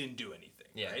 won't. And he didn't do anything.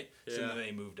 Yeah. Right. So Yeah. then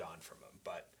they moved on from him.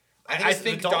 But I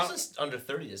think Donaldson's under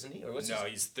 30, isn't he? Or what's no,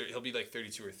 his... he'll be like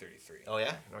 32 or 33. Oh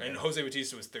yeah. Okay. And Jose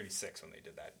Bautista was 36 when they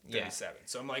did that. Yeah. 37.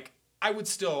 So I'm like, I would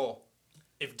still,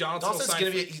 if Donaldson will Donaldson's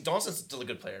sign gonna for, be. Donaldson's still a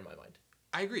good player in my mind.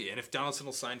 I agree. And if Donaldson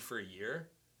will sign for a year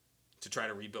to try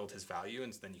to rebuild his value,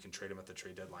 and then you can trade him at the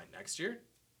trade deadline next year,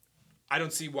 I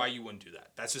don't see why you wouldn't do that.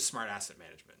 That's just smart asset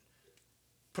management.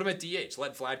 Put him at DH.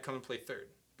 Let Vlad come and play third,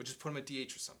 but just put him at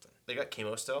DH or something. They got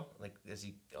Chemo still. Like, is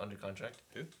he under contract?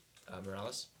 Who?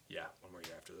 Morales. Yeah, one more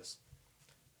year after this.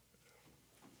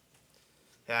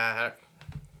 Yeah,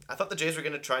 I thought the Jays were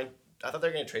gonna try. I thought they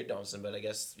were gonna trade Donaldson, but I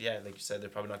guess like you said, they're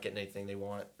probably not getting anything they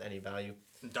want, any value.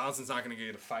 And Donaldson's not going to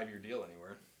get a 5-year deal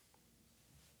anywhere.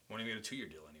 Won't even get a 2-year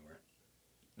deal anywhere.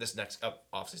 This next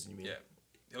offseason, you mean? Yeah.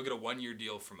 He'll get a 1-year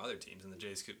deal from other teams, and the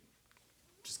Jays could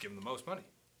just give him the most money.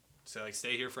 Say, like,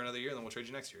 stay here for another year, and then we'll trade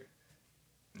you next year.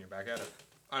 And you're back at it.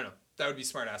 I don't know. That would be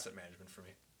smart asset management for me.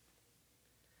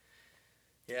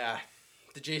 Yeah,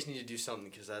 the Jays need to do something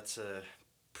because that's a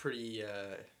pretty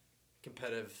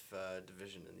competitive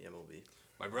division in the MLB.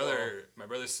 My brother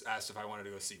asked if I wanted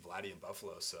to go see Vladdy in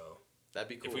Buffalo, so That'd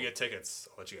be cool. if we get tickets,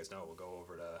 I'll let you guys know. We'll go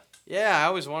over to... Yeah, I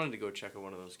always wanted to go check out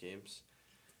one of those games.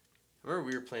 I remember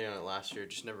we were playing on it last year. It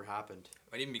just never happened.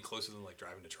 Might even be closer than, like,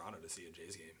 driving to Toronto to see a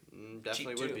Jays game.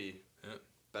 Definitely Cheap, would too. be. Yeah.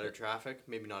 Better traffic.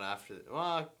 Maybe not after.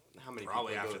 Well, how many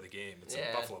Probably people after go? the game. It's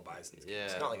Yeah. a Buffalo Bison's game. Yeah.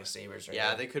 It's not like a Sabres right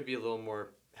Yeah, now. they could be a little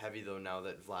more heavy though now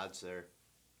that Vlad's there.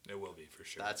 It will be, for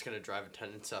sure. That's gonna drive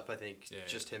attendance up. I think Yeah.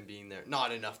 just him being there,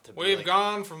 not enough to. Be We've like,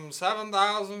 gone from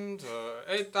 7,000 to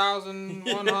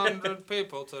 8,100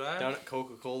 people today. down at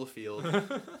Coca-Cola Field.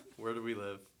 Where do we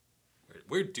live?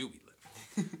 Where do we live?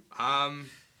 God,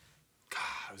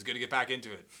 it was good to get back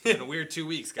into it. It's been a weird 2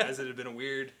 weeks, guys. It had been a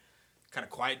weird, kind of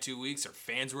quiet 2 weeks. Our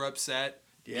fans were upset.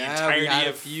 Yeah, we had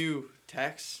a few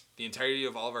texts. The entirety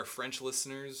of all of our French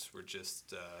listeners were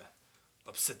just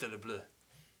upset de la bleu.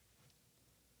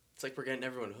 It's like we're getting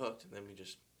everyone hooked, and then we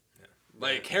just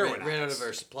Like heroin ran out addicts. of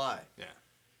our supply. Yeah.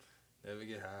 Never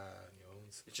get high. You know,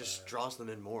 It just draws them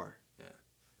in more.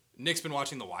 Nick's been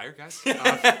watching The Wire, guys.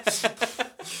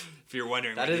 If you're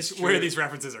wondering where these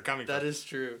references are coming from. That is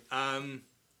true. All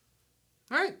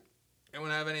right.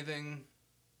 Anyone have anything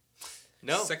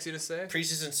sexy to say?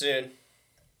 Preseason soon.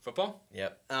 Football?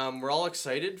 Yep. We're all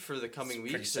excited for the coming It's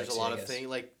weeks. pretty There's a sexy, lot I of guess. things.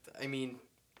 Like, I mean,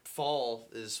 fall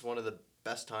is one of the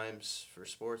best times for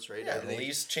sports, right? Yeah, the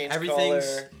Leafs change everything's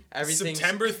color.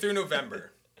 September through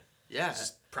November. Yeah.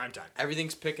 Just prime time.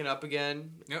 Everything's picking up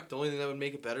again. Yep. The only thing that would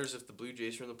make it better is if the Blue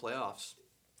Jays were in the playoffs.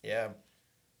 Yeah.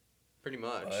 Pretty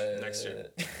much. Next year.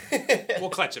 We'll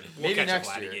clutch it. We'll Maybe catch next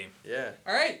a Vladdy year. game. Yeah.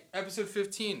 All right. Episode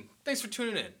 15. Thanks for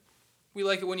tuning in. We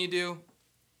like it when you do.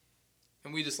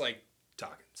 And we just like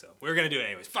talking. So we're going to do it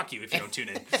anyways. Fuck you if you don't tune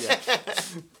in.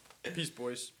 Peace,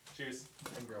 boys. Cheers.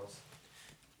 And girls.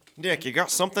 Nick, you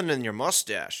got something in your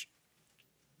mustache.